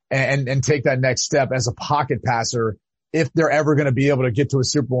grow and take that next step as a pocket passer if they're ever going to be able to get to a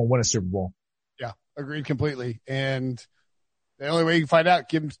Super Bowl and win a Super Bowl. Yeah, agreed completely. And the only way you can find out,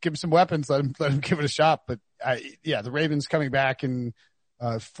 give him some weapons, let him give it a shot. But the Ravens coming back and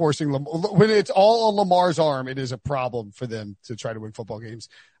forcing when it's all on Lamar's arm, it is a problem for them to try to win football games.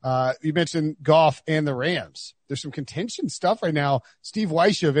 You mentioned Goff and the Rams. There's some contention stuff right now. Steve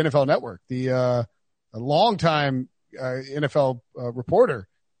Weisha of NFL Network, a longtime NFL reporter,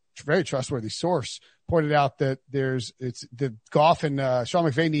 very trustworthy source, pointed out that the Goff and Sean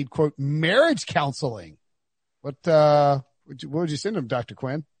McVay need, quote, marriage counseling. What would you send him, Dr.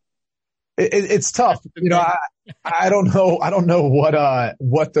 Quinn? It's tough. You know, I don't know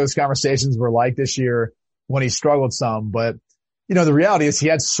what those conversations were like this year when he struggled some, but you know, the reality is he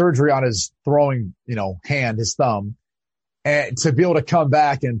had surgery on his throwing, hand, his thumb, and to be able to come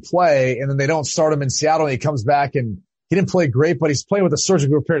back and play, and then they don't start him in Seattle and he comes back and he didn't play great, but he's playing with a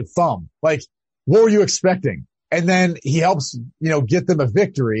surgically repaired thumb. Like, what were you expecting? And then he helps, get them a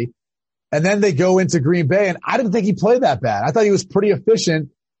victory. And then they go into Green Bay, and I didn't think he played that bad. I thought he was pretty efficient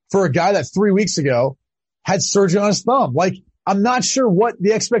for a guy that 3 weeks ago had surgery on his thumb. Like, I'm not sure what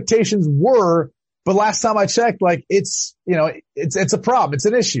the expectations were, but last time I checked, like, it's a problem. It's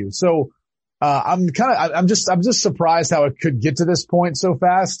an issue. So, I'm just surprised how it could get to this point so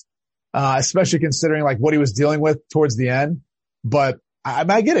fast, especially considering like what he was dealing with towards the end. But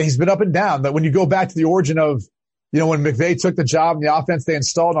I get it. He's been up and down. But when you go back to the origin of, when McVay took the job and the offense they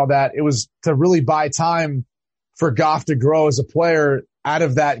installed and all that, it was to really buy time for Goff to grow as a player out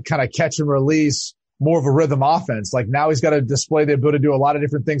of that kind of catch and release, more of a rhythm offense. Like, now he's got to display the ability to do a lot of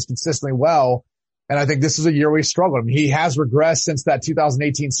different things consistently well. And I think this is a year where he struggled. I mean, he has regressed since that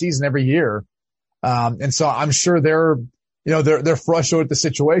 2018 season every year. And so I'm sure they're frustrated with the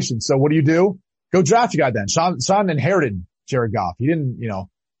situation. So what do? Go draft a guy then. Sean inherited Jared Goff. He didn't,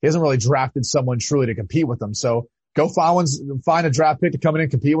 he hasn't really drafted someone truly to compete with them. So go find a draft pick to come in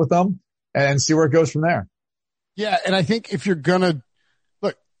and compete with them and see where it goes from there. Yeah. And I think if you're gonna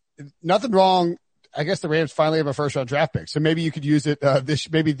look, nothing wrong. I guess the Rams finally have a first round draft pick. So maybe you could use it,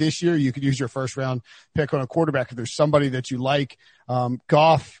 this year you could use your first round pick on a quarterback if there's somebody that you like.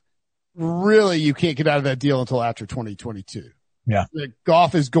 Goff, really, you can't get out of that deal until after 2022. Yeah.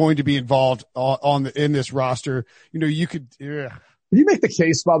 Goff is going to be involved in this roster. You could, Can you make the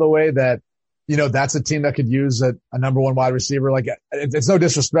case, by the way, that, that's a team that could use a number one wide receiver? Like, it's no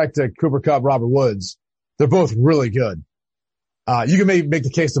disrespect to Cooper Kupp, Robert Woods. They're both really good. You can make the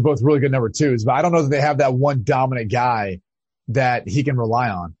case they're both really good number twos, but I don't know that they have that one dominant guy that he can rely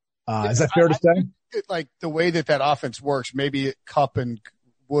on. Is that fair to say? Like the way that offense works, maybe Kupp and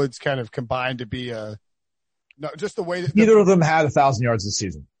Woods kind of combined to be just the way that neither of them had 1,000 yards this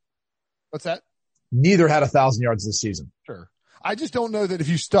season. What's that? Neither had 1,000 yards this season. Sure. I just don't know that if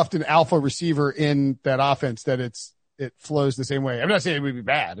you stuffed an alpha receiver in that offense that it flows the same way. I'm not saying it would be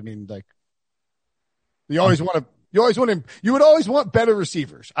bad. I mean, like, you would always want better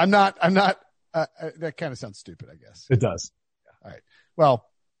receivers. I'm not, that kind of sounds stupid, I guess. It does. Yeah. All right.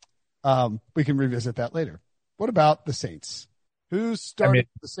 Well, we can revisit that later. What about the Saints? Who's starting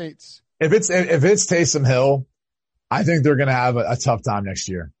the Saints? If it's Taysom Hill, I think they're going to have a tough time next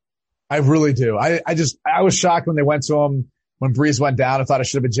year. I really do. I was shocked when they went to him when Breeze went down. I thought it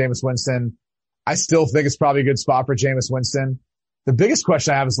should have been Jameis Winston. I still think it's probably a good spot for Jameis Winston. The biggest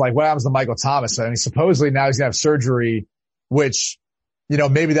question I have is like, what happens to Michael Thomas? I mean, supposedly now he's going to have surgery, which,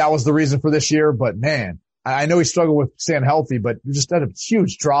 maybe that was the reason for this year, but man, I know he struggled with staying healthy, but just had a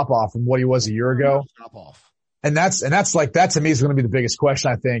huge drop off from what he was a year ago. Drop off. And that's like, that to me is going to be the biggest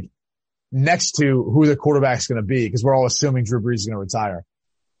question, I think, next to who the quarterback's going to be, because we're all assuming Drew Brees is going to retire.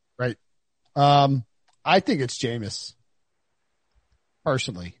 Right. I think it's Jameis.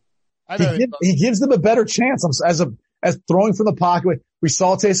 Personally. He gives them a better chance as throwing from the pocket. We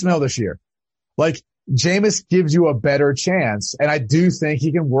saw Taysom Hill this year. Like, Jameis gives you a better chance, and I do think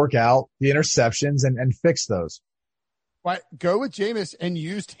he can work out the interceptions and fix those. Right. Go with Jameis and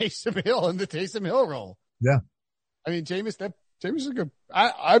use Taysom Hill in the Taysom Hill role. Yeah. I mean, Jameis is a good.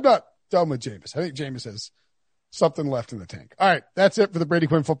 I'm not done with Jameis. I think Jameis has something left in the tank. All right. That's it for the Brady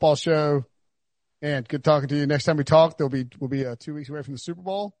Quinn Football Show. And good talking to you. Next time we talk, we'll be 2 weeks away from the Super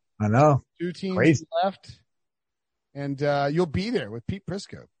Bowl. I know. 2 teams Crazy. left. And you'll be there with Pete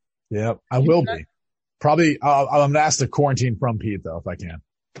Prisco. Yeah, I will be. Probably, I'm going to ask to quarantine from Pete, though, if I can.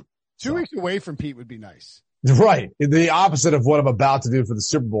 2 weeks away from Pete would be nice. Right. The opposite of what I'm about to do for the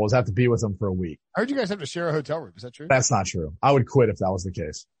Super Bowl is have to be with him for a week. I heard you guys have to share a hotel room. Is that true? That's not true. I would quit if that was the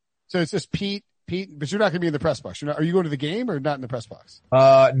case. So it's just Pete, but you're not going to be in the press box. Are you going to the game or not in the press box?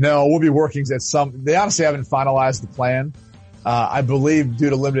 No, we'll be working at they honestly haven't finalized the plan. I believe due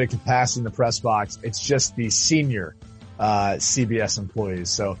to limited capacity in the press box, it's just the senior, CBS employees.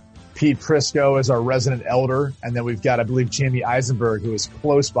 So Pete Prisco is our resident elder. And then we've got, I believe, Jamie Eisenberg, who is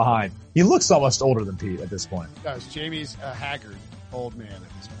close behind. He looks almost older than Pete at this point. Does. Jamie's a haggard old man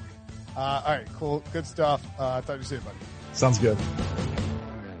at this point. All right, cool. Good stuff. Talk to you soon, buddy. Sounds good.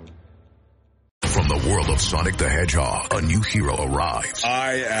 From the world of Sonic the Hedgehog, a new hero arrives.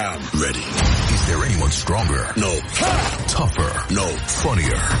 I am ready. Is there anyone stronger? No. Tougher? No.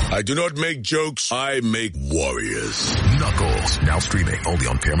 Funnier? I do not make jokes. I make warriors. Knuckles, now streaming only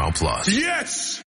on Paramount Plus. Yes!